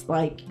set,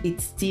 like,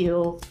 it's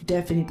still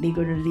definitely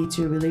going to lead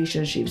to a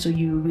relationship. So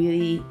you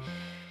really,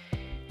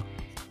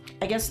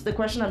 I guess the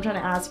question I'm trying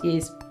to ask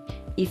is,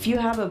 if you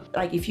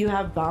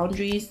have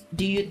boundaries,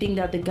 do you think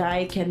that the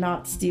guy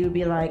cannot still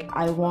be like,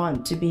 I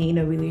want to be in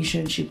a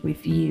relationship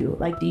with you?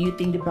 Like, do you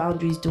think the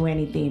boundaries do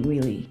anything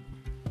really?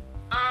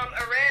 A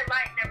red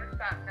light never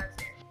stops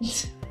nothing.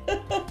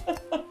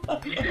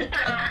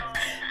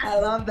 I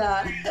love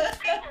that.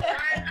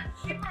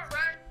 People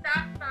run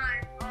stop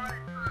signs all the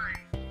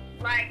time.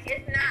 Like,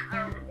 it's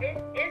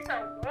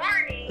a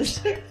warning. It's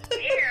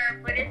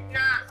there, but it's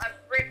not a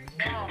brick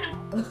wall.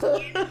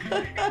 You know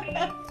what I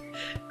mean?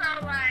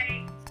 So,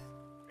 like,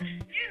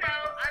 you know,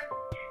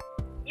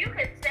 you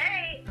could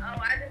say, oh,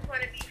 I just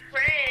want to be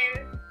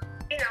friends,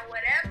 you know,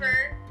 whatever.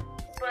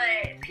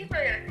 But people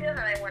are gonna feel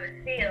how they want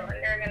to feel,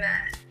 and they're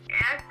gonna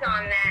act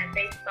on that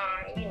based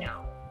on, you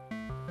know,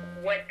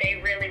 what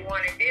they really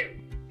want to do.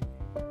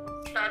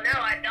 So no,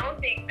 I don't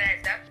think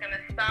that that's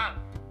gonna stop.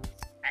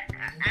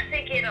 I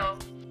think it'll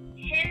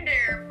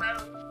hinder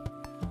most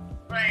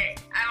but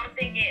I don't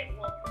think it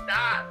will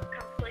stop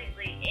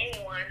completely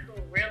anyone who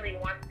really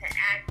wants to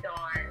act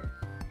on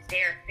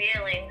their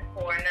feelings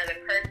for another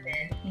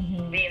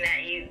person, being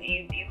that you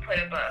put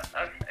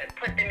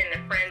put them in the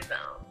friend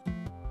zone.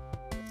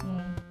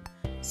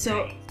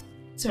 So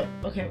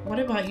okay, what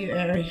about you,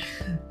 Ari?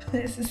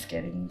 This is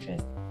getting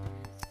interesting.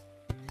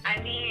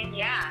 I mean,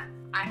 yeah,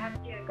 I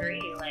have to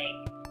agree.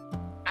 Like,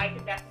 I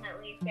could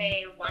definitely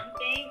say one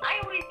thing. I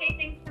always say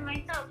things to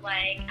myself,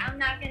 like, I'm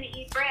not going to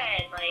eat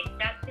bread. Like,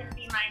 that's going to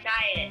be my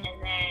diet.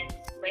 And then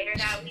later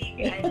that week,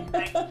 I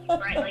decide to eat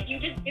bread. Like, you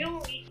just do,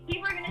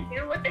 people are going to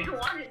do what they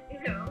want to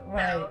do.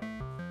 Right. So,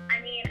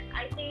 I mean,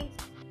 I think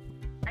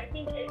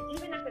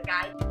even if a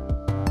guy...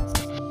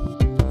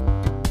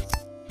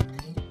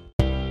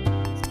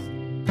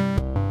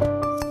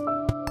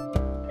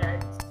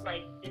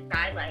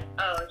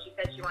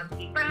 she wants to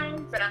be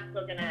friends, but I'm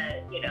still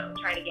gonna,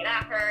 try to get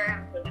at her.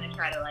 I'm still gonna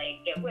try to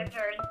get with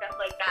her and stuff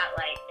like that.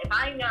 Like, if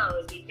I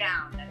know deep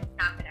down that it's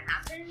not gonna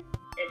happen,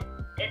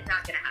 it's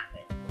not gonna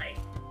happen. Like,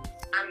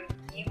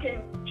 you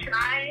can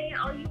try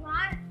all you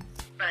want,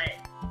 but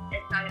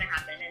it's not gonna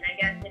happen. And I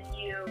guess if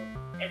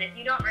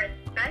you don't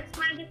respect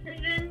my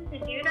decision to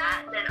do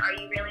that, then are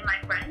you really my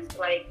friend?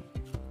 Like,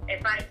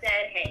 if I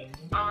said, hey,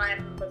 all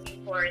I'm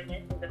looking for in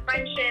this is a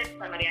friendship,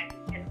 somebody I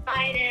can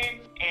confide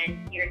in,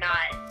 and you're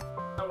not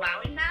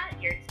allowing that,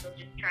 you're still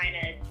just trying to,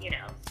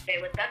 say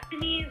what's up to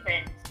me,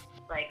 then,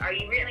 are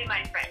you really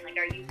my friend? Like,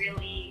 are you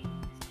really,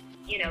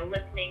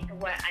 listening to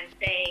what I'm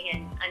saying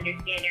and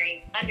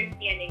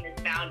understanding this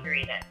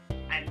boundary that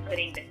I'm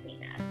putting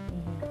between us?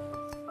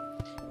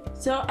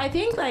 So I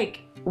think,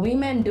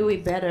 women do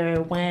it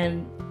better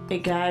when a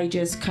guy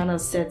just kind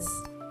of sets,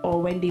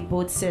 or when they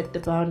both set the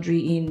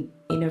boundary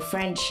in a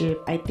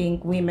friendship. I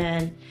think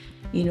women,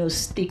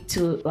 stick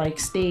to,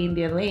 stay in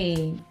their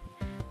lane.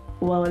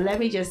 Well, let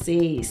me just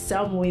say,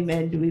 some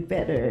women do it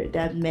better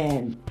than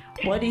men.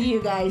 What do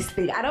you guys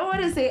think? I don't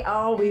want to say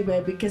all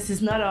women, because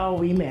it's not all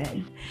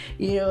women.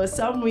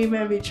 Some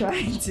women be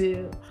trying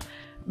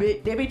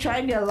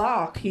their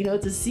luck,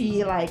 to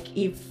see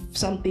if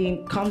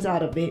something comes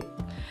out of it.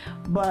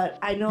 But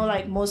I know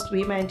most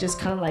women just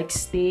kind of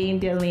stay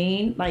in their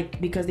lane,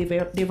 because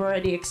they've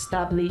already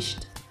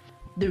established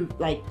their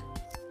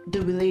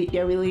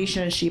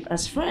relationship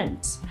as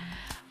friends.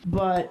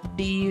 But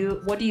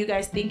what do you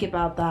guys think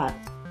about that?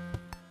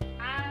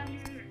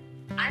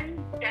 I'm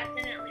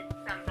definitely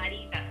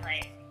somebody that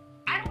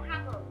I don't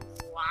have a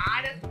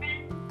lot of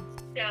friends,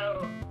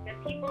 so the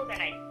people that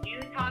I do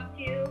talk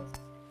to,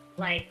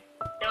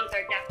 those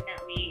are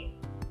definitely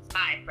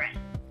my friends.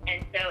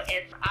 And so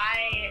if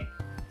I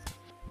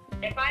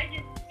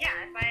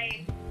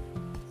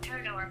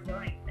don't know where I'm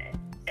going with this.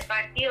 If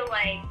I feel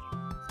like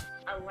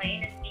a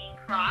lane is being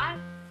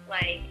crossed,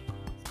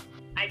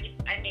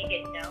 I make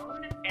it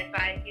known. If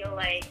I feel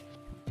like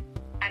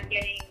I'm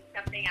getting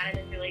something out of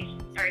this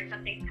relationship, or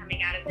something's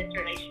coming out of this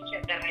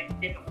relationship that I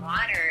didn't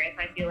want, or if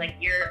I feel like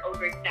you're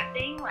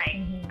overstepping,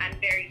 I'm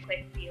very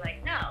quick to be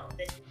like, no,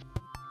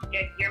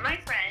 you're my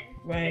friend.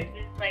 Right.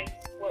 This is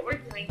what we're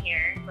doing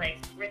here.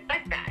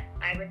 Respect that.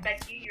 I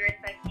respect you. You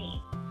respect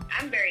me.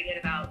 I'm very good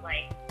about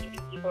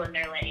keeping people in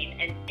their lane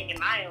and staying in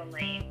my own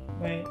lane.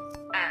 Right.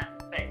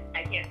 But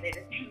I can't say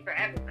the same for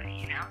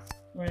everybody,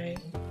 Right.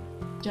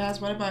 Jazz,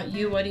 what about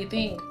you? What do you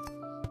think?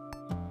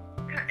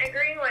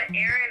 Agreeing with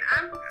Aaron,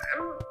 I'm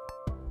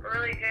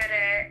really good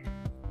at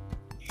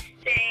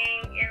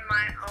staying in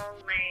my own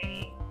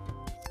lane.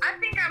 I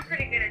think I'm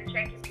pretty good at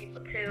checking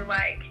people too.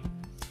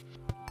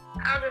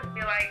 I'll just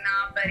be like,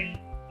 nah, buddy,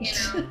 it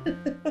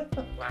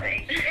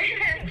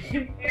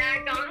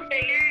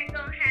ain't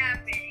gonna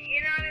happen. You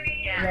know what I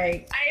mean? Yeah.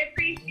 Right. I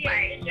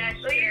appreciate the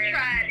gesture. You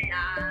tried it.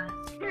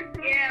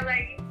 Yeah,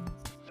 man,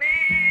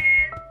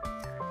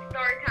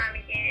 story time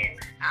again.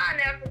 I'll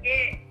never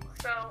forget.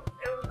 So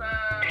it was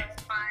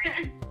my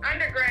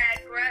undergrad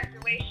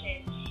graduation,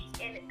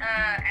 and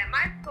at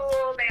my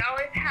school they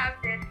always have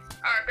this.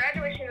 Our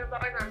graduation is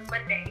always on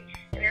Monday,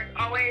 and there's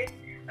always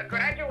a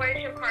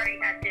graduation party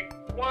at this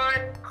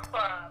one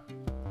club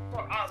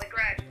for all the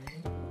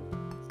graduates.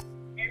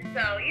 And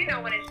so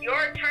when it's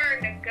your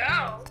turn to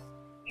go,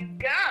 you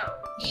go.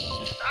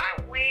 So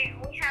I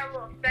went. We had a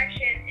little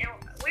section, and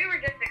we were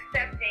just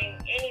accepting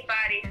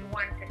anybody who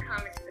wanted to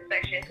come into the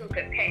section who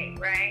could pay,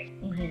 right?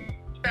 Mm-hmm.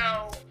 So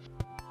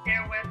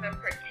there was a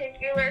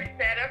particular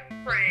set of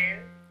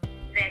friends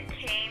that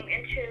came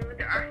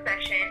into our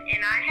session,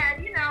 and I had,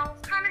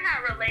 kind of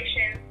had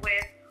relations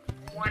with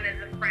one of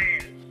the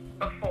friends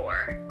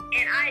before,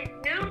 and I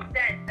knew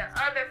that the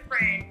other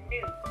friend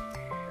knew.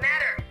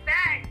 Matter of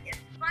fact, it's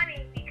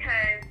funny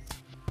because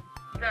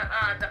the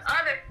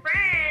other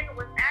friend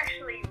was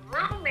actually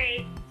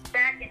roommates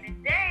back in the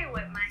day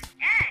with my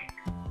ex.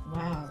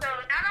 Wow. So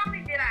not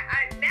only did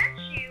I met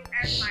you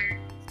as my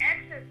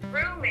ex's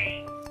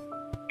roommate,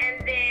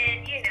 and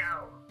then,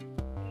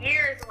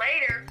 years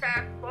later,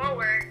 fast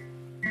forward,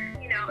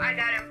 I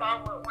got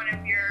involved with one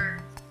of your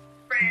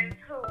friends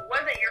who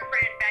wasn't your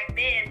friend back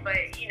then, but,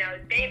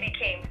 they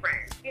became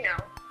friends,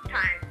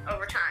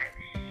 over time.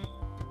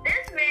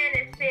 This man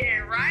is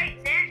sitting right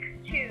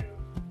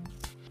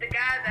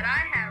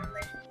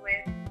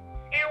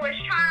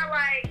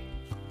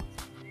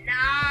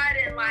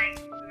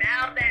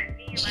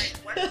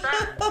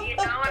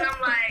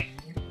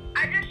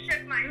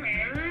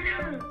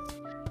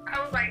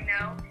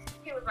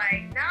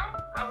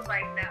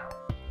like, no.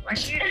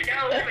 Like, you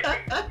know, but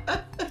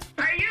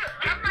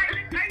I'm like,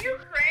 are you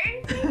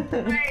crazy?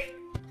 Like,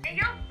 and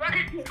your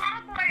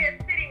homeboy is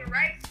sitting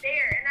right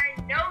there, and I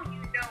know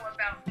you know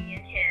about me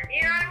and him.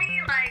 You know what I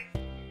mean? Like,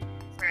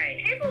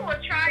 Right. people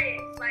will try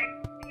it. Like,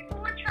 people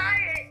will try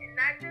it, and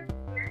not just,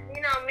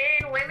 you know,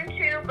 men, women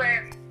too, but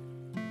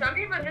some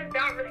people just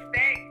don't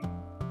respect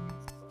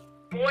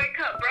boy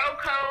code, bro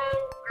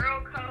code,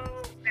 girl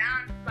code,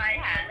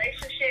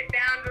 relationship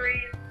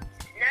boundaries,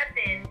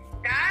 nothing.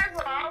 Guys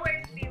will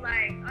always be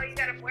like, oh, you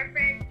got a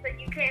boyfriend, so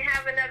you can't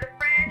have another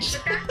friend,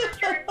 but that's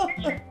not your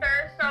intention,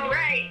 sir. So,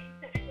 Right.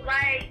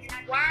 like,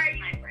 why are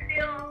you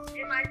still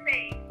in my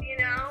face, you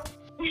know?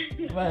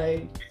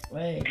 Right.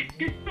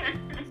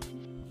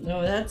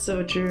 No, that's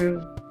so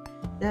true.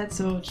 That's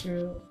so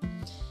true.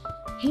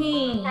 For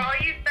all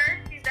you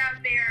thirsties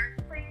out there,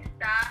 please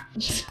stop.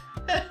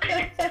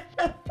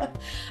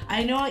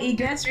 I know it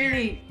gets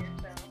really,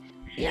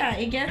 yeah,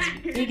 it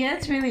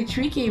gets really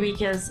tricky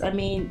because I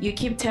mean, you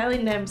keep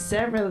telling them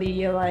severally.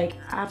 You're like,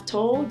 I've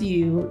told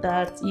you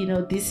that, you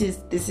know, this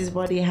is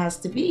what it has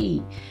to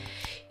be,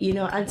 you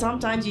know, and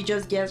sometimes you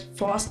just get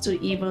forced to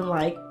even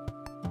like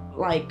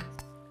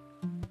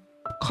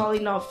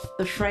calling off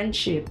the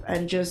friendship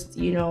and just,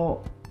 you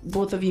know,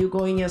 both of you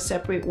going your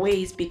separate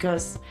ways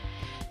because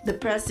the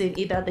person,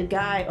 either the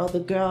guy or the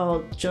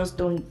girl, just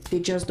don't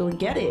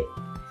get it,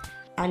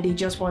 and they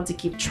just want to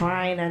keep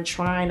trying, and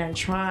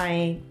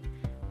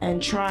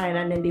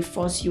then they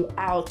force you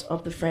out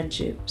of the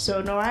friendship.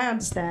 So no, I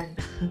understand.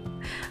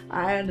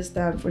 I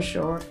understand for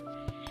sure.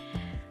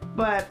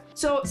 But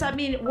so I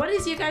mean, what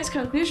is your guys'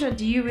 conclusion?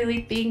 Do you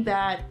really think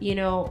that, you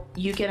know,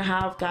 you can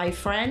have guy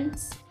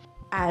friends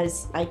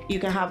as, like, you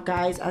can have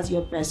guys as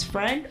your best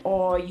friend,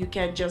 or you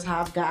can just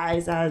have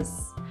guys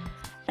as,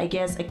 I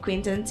guess,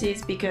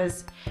 acquaintances?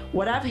 Because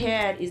what I've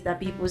heard is that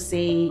people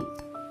say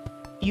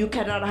you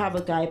cannot have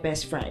a guy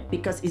best friend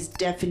because it's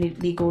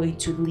definitely going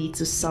to lead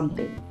to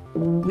something,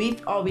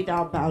 with or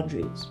without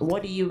boundaries.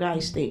 What do you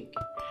guys think?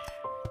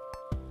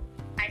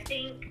 I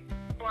think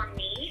for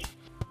me,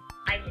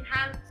 I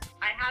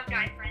have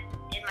guy friends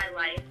in my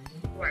life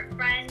who are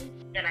friends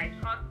that I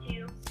talk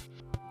to,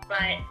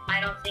 but I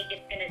don't think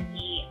it's gonna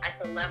be at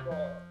the level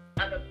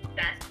of a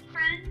best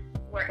friend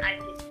where I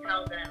can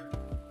tell them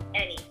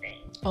anything.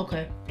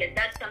 Okay. Because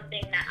that's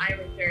something that I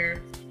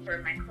reserve for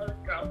my close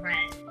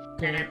girlfriend.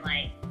 That I'm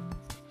like,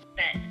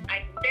 that I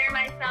can bear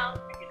myself,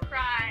 I could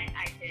cry,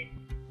 I could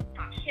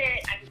talk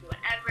shit, I could do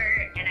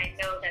whatever, and I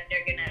know that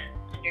they're gonna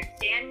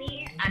understand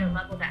me at a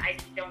level that I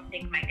just don't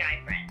think my guy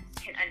friends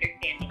can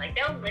understand me. Like,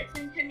 they'll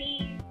listen to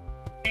me.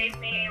 They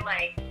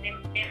might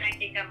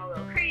think I'm a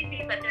little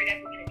crazy, but they're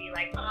definitely gonna be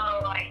like,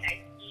 oh,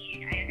 I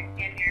see, I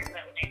understand her.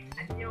 But like,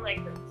 I feel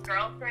like the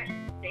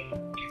girlfriends, they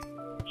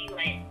truly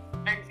like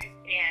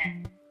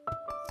understand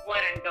what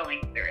I'm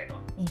going through.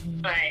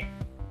 Mm-hmm. But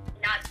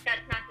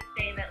that's not to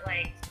say that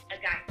like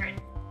a guy friend,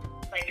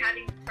 like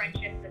having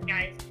friendships with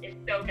guys is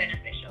so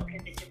beneficial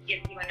because it just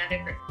gives you another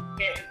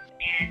perspective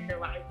and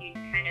allows you to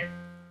kind of,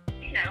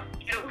 you know,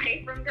 get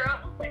away from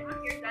girls. Like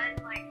when you're done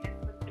like just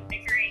with the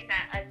bickering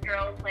that us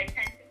girls like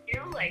tend to do,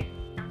 like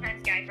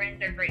sometimes guy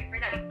friends are great for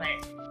that.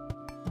 But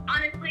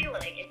honestly,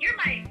 like if you're a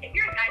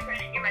guy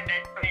friend and you're my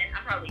best friend,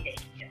 I'm probably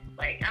dating you.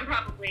 Like I'm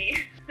probably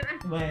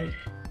Right.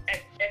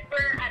 if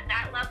we're at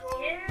that level,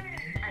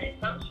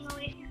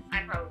 emotionally,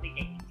 I'm probably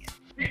dating you.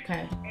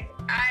 Okay.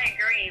 I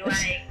agree.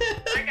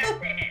 Like I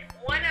said,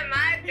 one of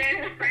my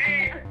best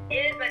friends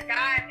is a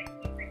guy, but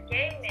he's a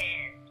gay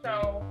man.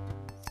 So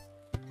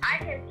I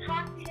can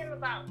talk to him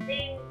about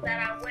things that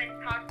I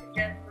wouldn't talk to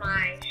just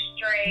my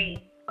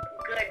straight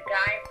good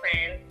guy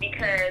friends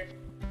because,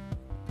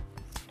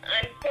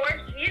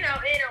 unfortunately, you know,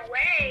 in a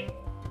way,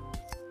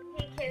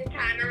 he can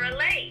kind of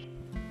relate.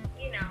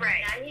 You know,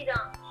 right? Now, he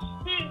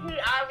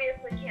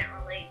obviously can't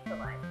relate to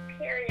like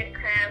period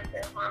cramps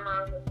and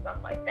hormones and stuff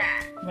like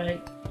that.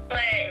 Right.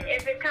 But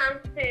if it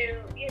comes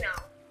to, you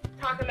know,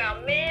 talking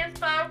about men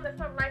folk or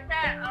something like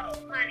that, oh,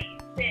 honey,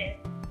 sis,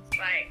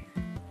 like,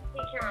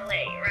 he can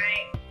relate,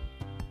 right?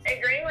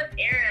 Agreeing with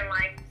Aaron,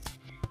 like,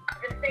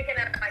 just thinking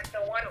of, like, the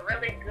one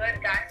really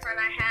good guy friend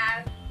I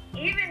have,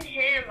 even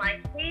him,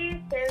 like,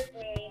 he sends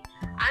me,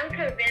 I'm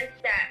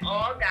convinced that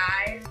all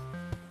guys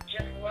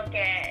just look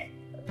at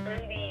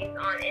booties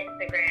on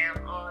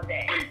Instagram all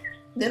day.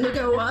 They look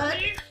at what?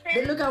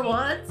 They look at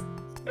what?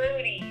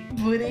 Booties.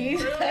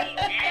 Booties. Booties,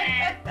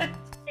 ass,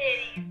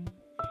 titties.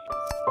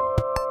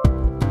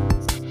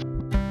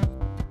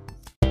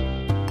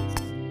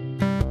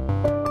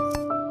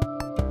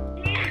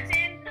 He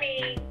sends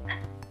me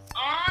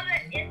all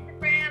the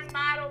Instagram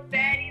model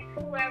baddies,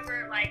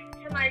 whoever, like,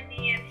 to my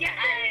DMs,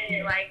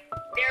 like,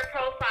 their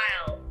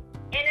profiles.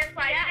 And it's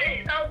like,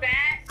 it's so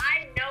bad,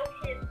 I know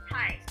his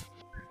type.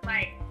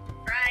 Like,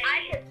 right.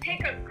 I could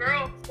pick a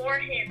girl for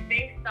him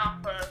based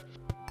off of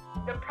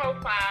the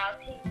profiles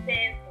he sends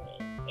me.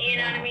 You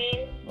know what I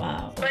mean?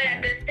 Wow. But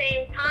at the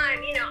same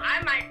time, you know,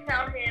 I might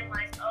tell him,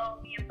 like, oh,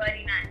 me and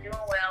Buddy not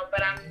doing well,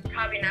 but I'm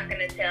probably not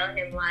going to tell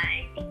him,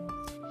 like,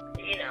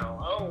 you know,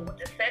 oh,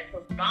 the sex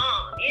was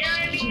bomb. You know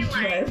what I mean?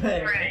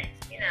 Like, right.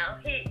 You know,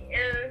 you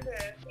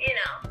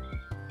know,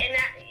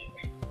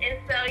 and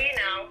so, you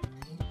know,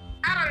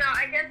 I don't know.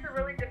 I guess it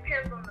really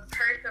depends on the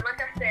person.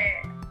 Like I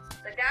said,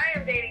 the guy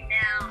I'm dating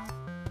now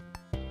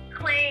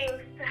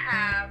claims to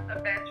have a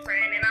best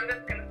friend, and I'm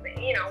just gonna say,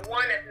 you know,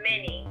 one of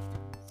many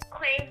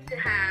claims to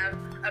have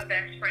a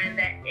best friend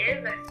that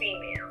is a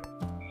female.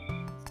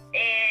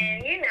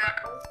 And, you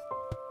know,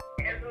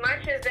 as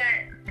much as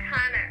that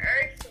kind of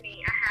irks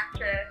me, I have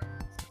to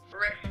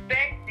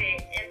respect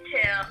it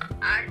until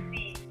I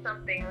see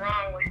something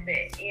wrong with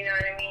it. You know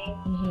what I mean?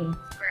 Mm-hmm.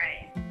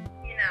 Right.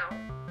 You know,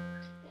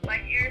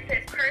 like Aaron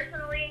said,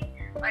 personally,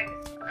 like,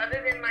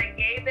 other than my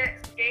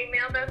gay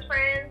male best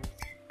friends,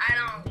 I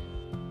don't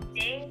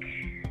think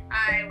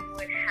I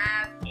would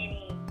have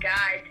any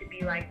guy to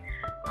be like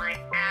my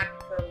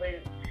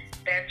absolute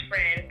best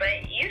friend.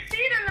 But you see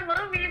it in the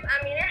movies.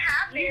 I mean, it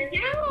happens. You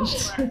do.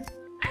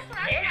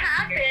 It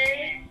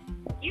happens.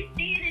 You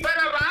see it in But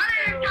a lot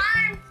of the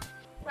times,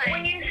 like,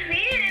 when you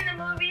see it in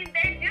the movies,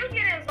 they do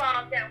get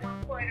involved at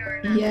one point or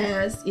another.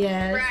 Yes,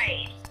 yes.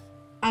 Right.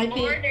 I or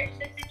think. there's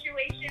the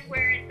situation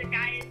where the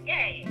guy is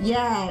gay.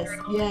 Yes,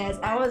 yes.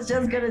 I was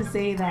just gonna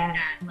say that.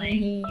 Like,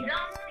 Mhm. you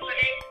don't see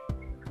it.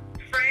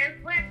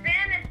 Friends with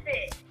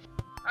benefits.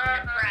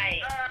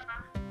 Right.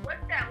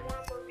 What's that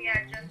one movie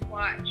I just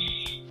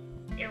watched?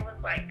 It was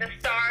like the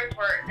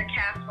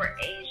cast were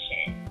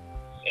Asian.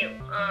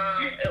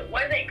 It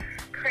wasn't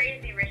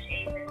Crazy Rich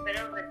Asians, but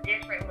it was a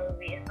different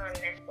movie. It's on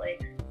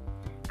Netflix.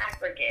 I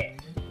forget.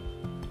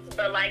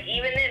 But like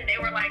even then, they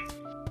were like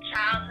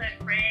childhood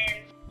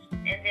friends,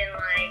 and then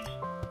like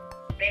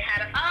they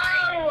had a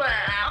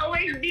fight.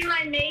 Always Be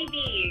My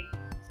Maybe.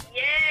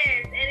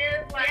 Yes, and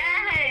it was like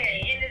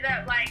they ended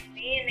up like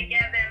being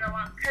together in the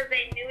long because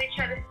they knew each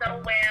other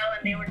so well,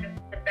 and they were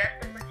just the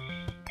best of friends.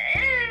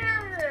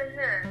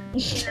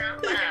 You know,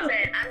 like I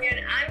said, I'm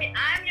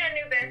your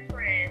new best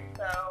friend.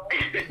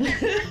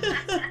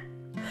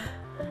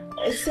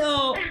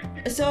 So.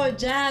 So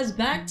Jazz,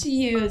 back to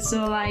you.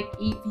 So like,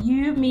 if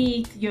you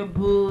meet your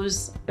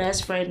boo's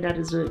best friend that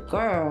is a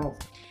girl,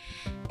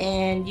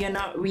 and you're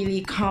not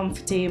really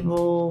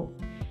comfortable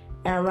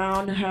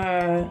around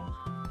her,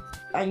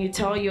 and you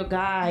tell your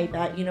guy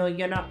that, you know,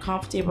 you're not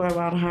comfortable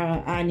around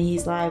her, and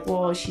he's like,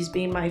 well, she's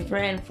been my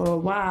friend for a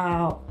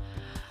while,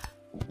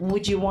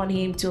 would you want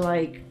him to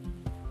like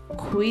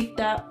quit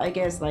that? I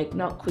guess, like,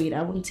 not quit,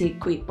 I wouldn't say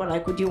quit, but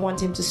like, would you want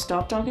him to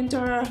stop talking to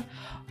her,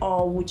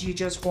 or would you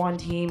just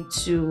want him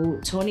to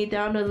tone it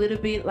down a little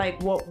bit?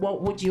 Like, what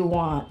would you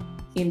want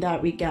in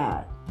that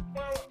regard?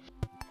 Well,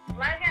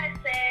 like I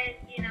said,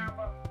 you know,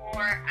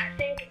 before, I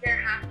think there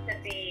has to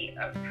be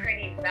a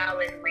pretty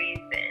valid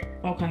reason.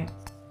 Okay.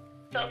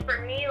 So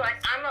for me,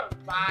 like, I'm a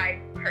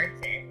vibe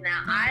person.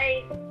 Now,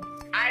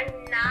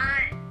 I'm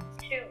not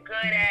too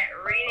good at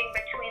reading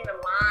between the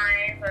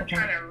lines or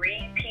trying to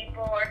read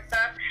people or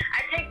stuff.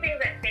 I take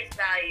things at face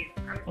value.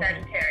 I'm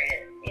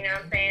Sagittarius. You know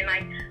what I'm saying?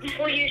 Like,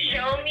 who you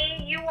show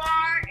me you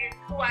are is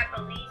who I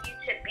believe you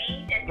to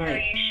be until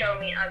you show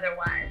me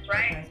otherwise,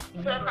 right?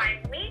 Okay. So if I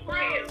meet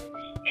you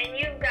and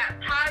you've got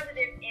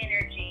positive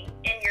energy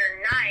and you're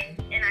nice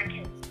and I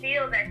can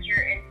feel that your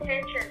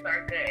intentions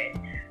are good,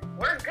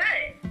 we're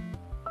good.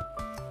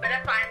 But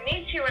if I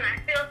meet you and I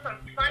feel some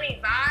funny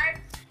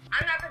vibes,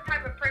 I'm not the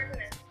type of person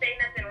to say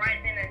nothing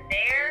right then and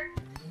there,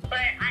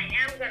 but I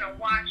am going to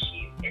watch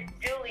you. It's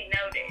duly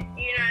noted.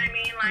 You know what I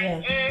mean?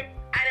 Like,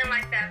 I didn't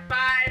like that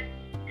vibe,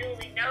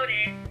 duly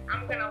noted.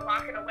 I'm going to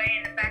lock it away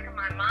in the back of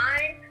my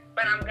mind,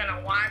 but I'm going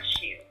to watch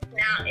you.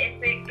 Now,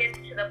 if it gets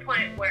to the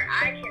point where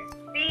I can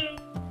see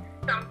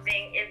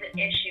something is an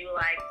issue,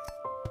 like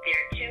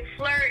they're too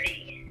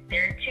flirty,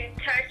 they're too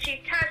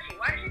touchy-touchy.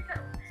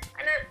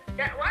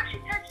 Why she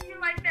touching you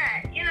like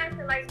that? You know,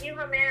 so like you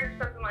a man or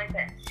something like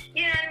that.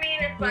 You know what I mean?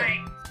 It's like,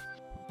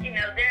 you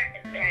know,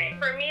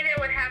 for me there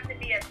would have to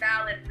be a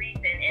valid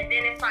reason. And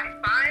then if I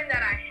find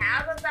that I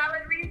have a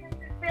valid reason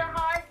to feel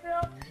how I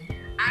feel,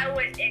 I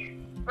would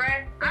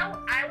express,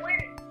 I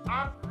wouldn't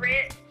off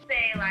rip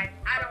say like,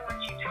 I don't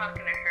want you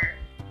talking to her.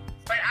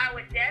 But I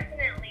would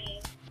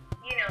definitely,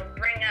 you know,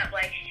 bring up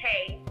like,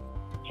 hey,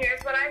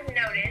 here's what I've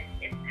noticed.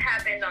 It's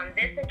happened on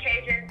this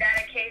occasion,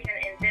 that occasion,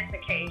 and this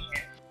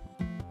occasion.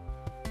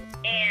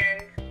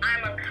 And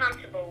I'm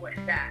uncomfortable with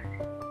that.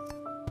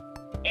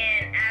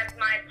 And as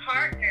my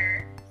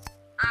partner,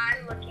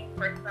 I'm looking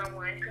for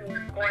someone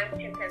who's going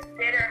to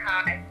consider how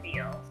I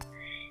feel.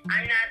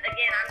 I'm not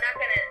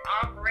gonna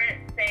off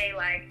rip say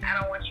like, I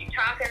don't want you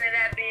talking to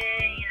that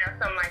bitch, you know,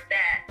 something like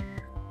that.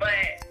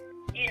 But,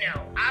 you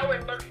know, I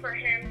would look for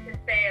him to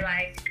say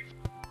like,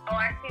 oh,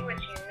 I see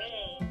what you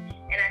mean,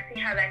 and I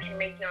see how that can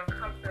make you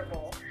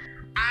uncomfortable.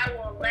 I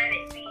will let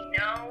it be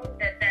known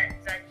that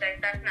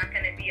that's not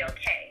going to be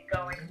okay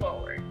going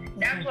forward.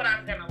 That's what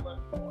I'm going to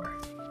look for.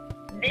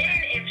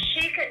 Then if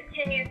she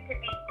continues to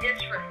be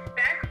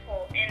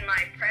disrespectful in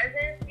my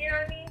presence, you know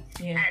what I mean?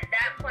 Yeah. At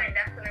that point,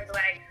 that's going to be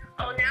like,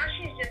 oh, now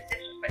she's just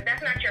disrespectful.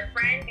 That's not your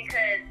friend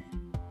because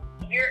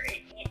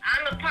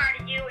I'm a part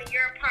of you and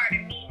you're a part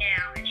of me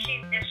now, and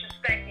she's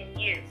disrespecting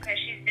you.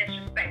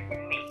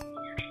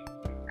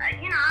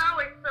 I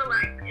always feel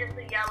like it's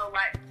a yellow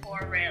light before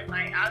a red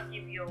light. I'll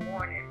give you a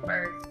warning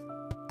first.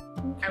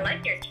 I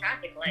like your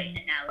traffic light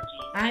analogy.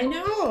 I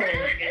know.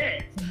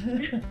 That's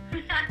good.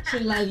 She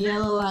like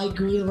yellow light,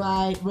 green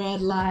light,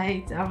 red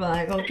light. I'm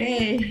like,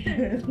 okay.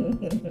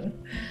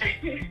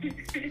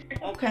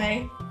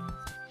 Okay.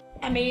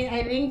 I mean,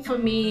 I think for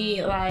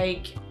me,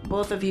 like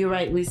both of you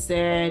rightly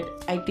said,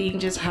 I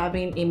think just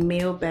having a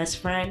male best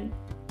friend,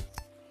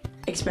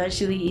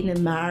 especially in a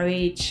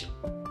marriage,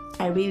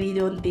 I really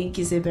don't think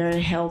is a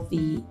very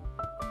healthy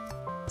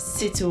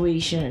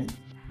situation,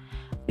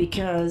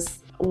 because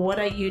what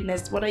are you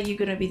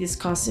gonna be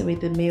discussing with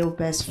the male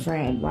best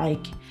friend?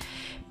 Like,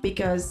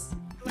 because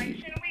Like,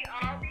 shouldn't we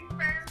all be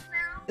friends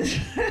now?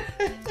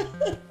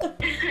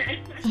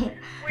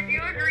 Would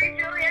you agree,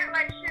 Juliet?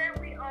 Like, shouldn't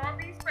we all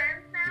be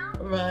friends now?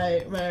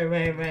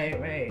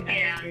 right.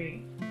 Yeah. I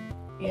agree.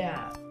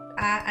 Yeah.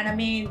 And I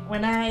mean,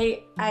 when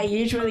I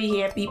usually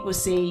hear people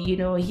say,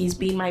 he's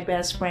been my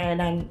best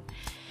friend, and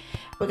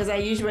because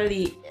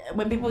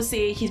when people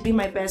say he's been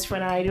my best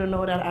friend, I don't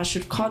know that I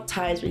should cut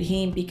ties with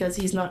him because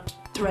he's not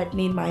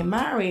threatening my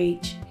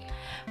marriage.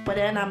 But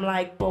then I'm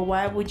like, but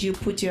why would you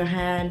put your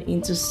hand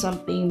into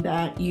something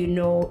that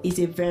is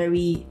a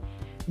very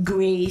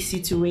gray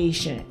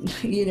situation?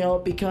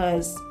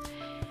 Because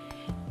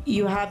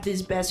you have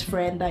this best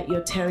friend that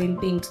you're telling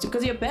things to,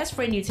 because your best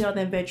friend, you tell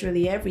them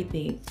virtually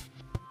everything,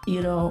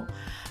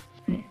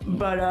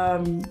 but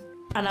and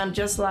I'm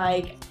just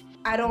like,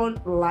 I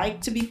don't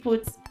like to be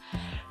put.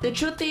 The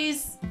truth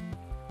is,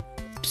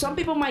 some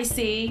people might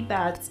say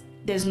that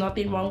there's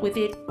nothing wrong with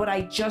it, but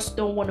I just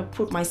don't want to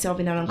put myself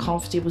in an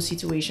uncomfortable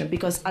situation,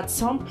 because at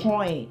some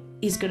point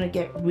it's gonna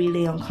get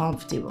really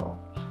uncomfortable.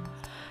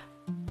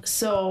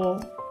 So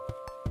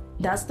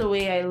that's the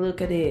way I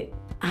look at it.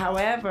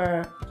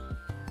 However,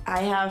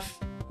 I have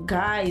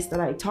guys that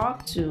I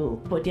talk to,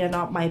 but they're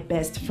not my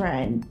best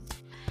friend.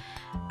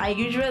 I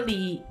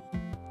usually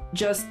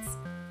just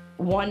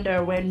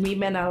wonder when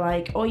women are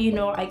like, oh,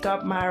 I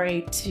got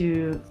married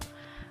to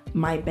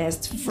my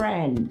best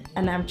friend,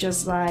 and I'm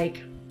just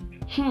like,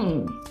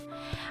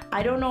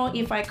 I don't know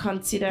if I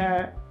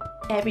consider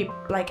I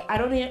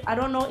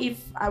don't know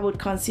if I would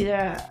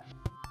consider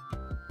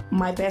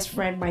my best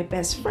friend,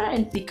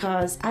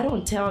 because I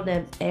don't tell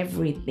them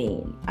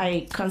everything.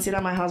 I consider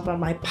my husband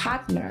my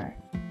partner,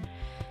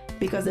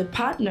 because a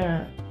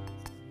partner,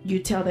 you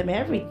tell them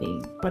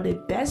everything, but a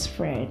best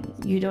friend,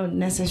 you don't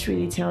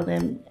necessarily tell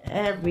them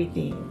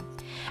everything.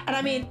 And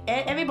I mean,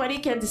 everybody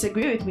can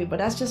disagree with me, but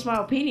that's just my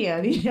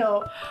opinion,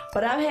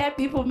 But I've had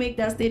people make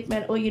that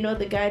statement, oh,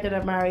 the guy that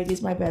I married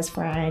is my best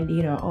friend,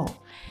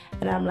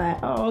 And I'm like,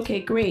 oh, okay,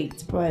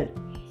 great. But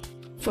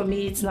for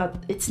me, it's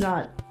not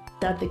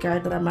that the guy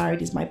that I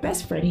married is my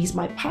best friend. He's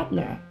my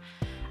partner.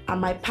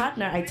 And my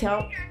partner, I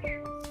tell...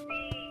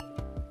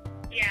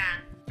 Yeah,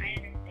 I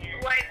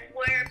understand. Like,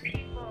 where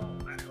people,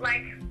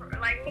 like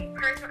me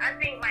personally, I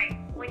think, like,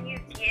 when you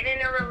get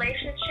in a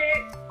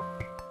relationship,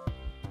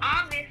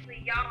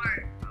 obviously y'all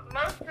aren't,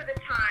 most of the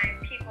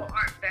time people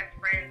aren't best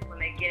friends when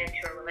they get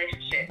into a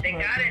relationship. They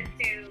got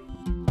into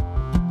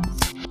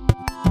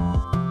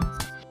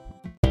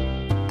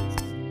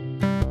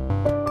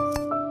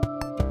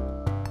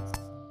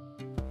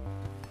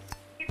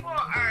people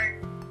are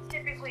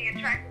typically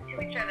attracted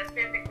to each other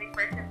physically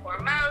first and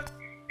foremost.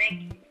 They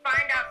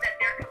find out that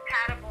they're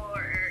compatible,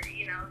 or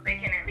they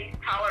can at least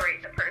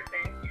tolerate the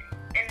person,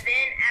 and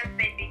then as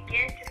they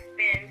begin to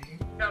spend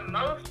the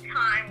most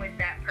time with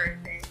that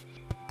person,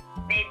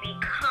 they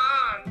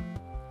become,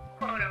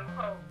 quote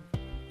unquote,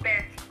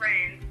 best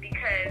friends,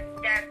 because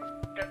that's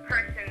the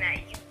person that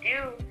you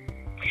do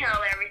tell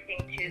everything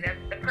to.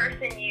 That's the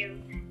person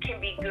you can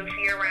be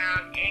goofy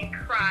around and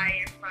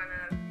cry in front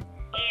of.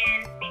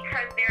 And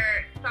because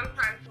they're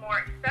sometimes more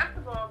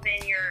accessible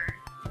than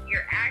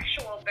your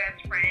actual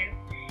best friend,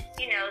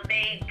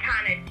 they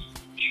kind of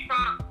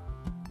trump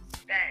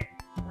that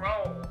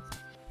role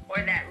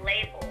or that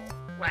label.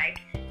 Like,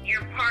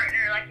 your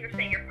partner, like you were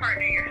saying, your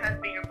partner, your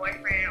husband, your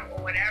boyfriend,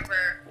 or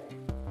whatever,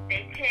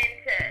 they tend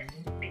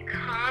to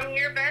become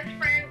your best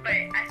friend, but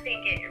I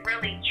think it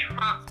really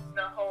trumps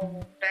the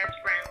whole best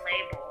friend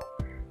label,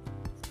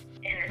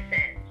 in a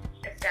sense,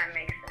 if that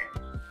makes sense.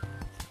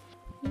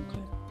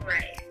 Okay.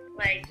 Right.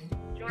 Like,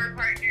 your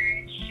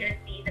partner should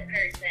be the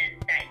person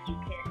that you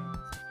can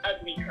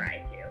ugly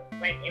cry to.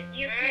 Like, if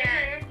you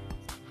can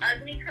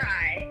ugly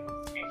cry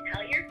and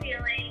tell your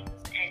feelings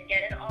and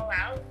get it all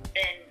out,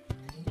 then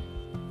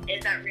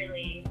is that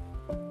really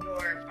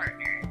your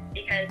partner?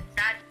 Because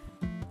that's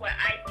what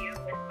I do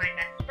with my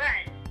best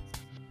friend.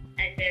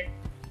 And if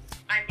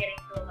I'm getting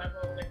to a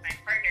level with my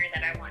partner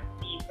that I want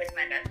to be with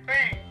my best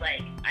friend,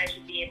 like, I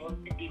should be able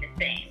to do the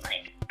same.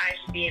 Like, I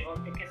should be able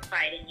to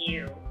confide in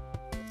you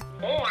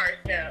more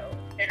so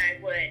than I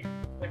would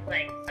with,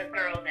 like, a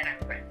girl that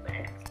I'm friends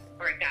with.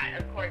 Or a guy,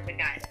 of course, a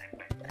guy that I'm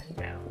friends with,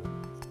 so.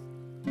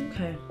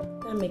 Okay,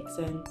 that makes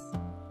sense.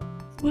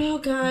 Well,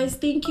 guys,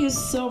 thank you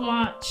so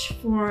much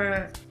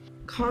for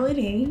calling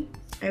in.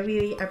 I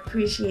really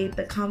appreciate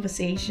the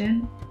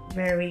conversation.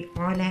 very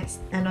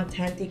honest and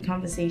authentic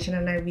conversation,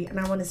 and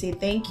I want to say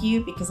thank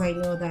you, because I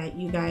know that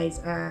you guys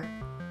are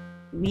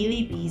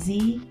really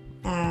busy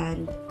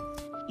and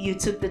you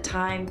took the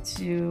time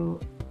to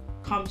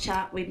come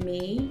chat with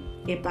me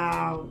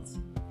about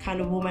can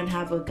a woman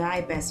have a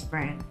guy best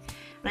friend.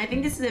 And I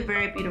think this is a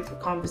very beautiful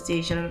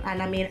conversation,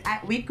 and I mean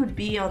we could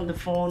be on the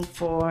phone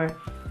for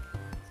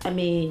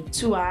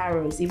 2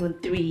 hours, even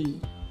 3,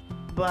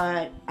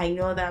 but I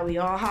know that we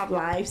all have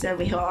lives and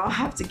we all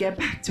have to get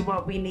back to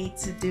what we need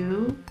to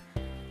do.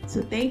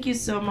 So thank you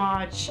so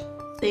much.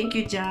 Thank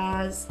you,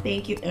 Jazz.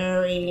 Thank you,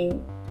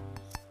 Erin.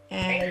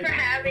 And Thanks for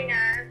having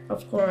us.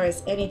 of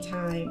course,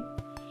 anytime.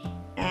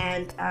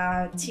 And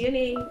tune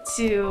in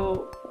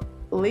to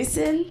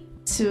listen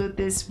to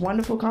this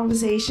wonderful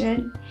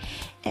conversation,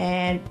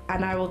 and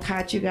I will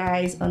catch you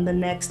guys on the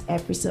next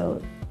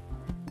episode.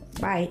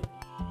 Bye.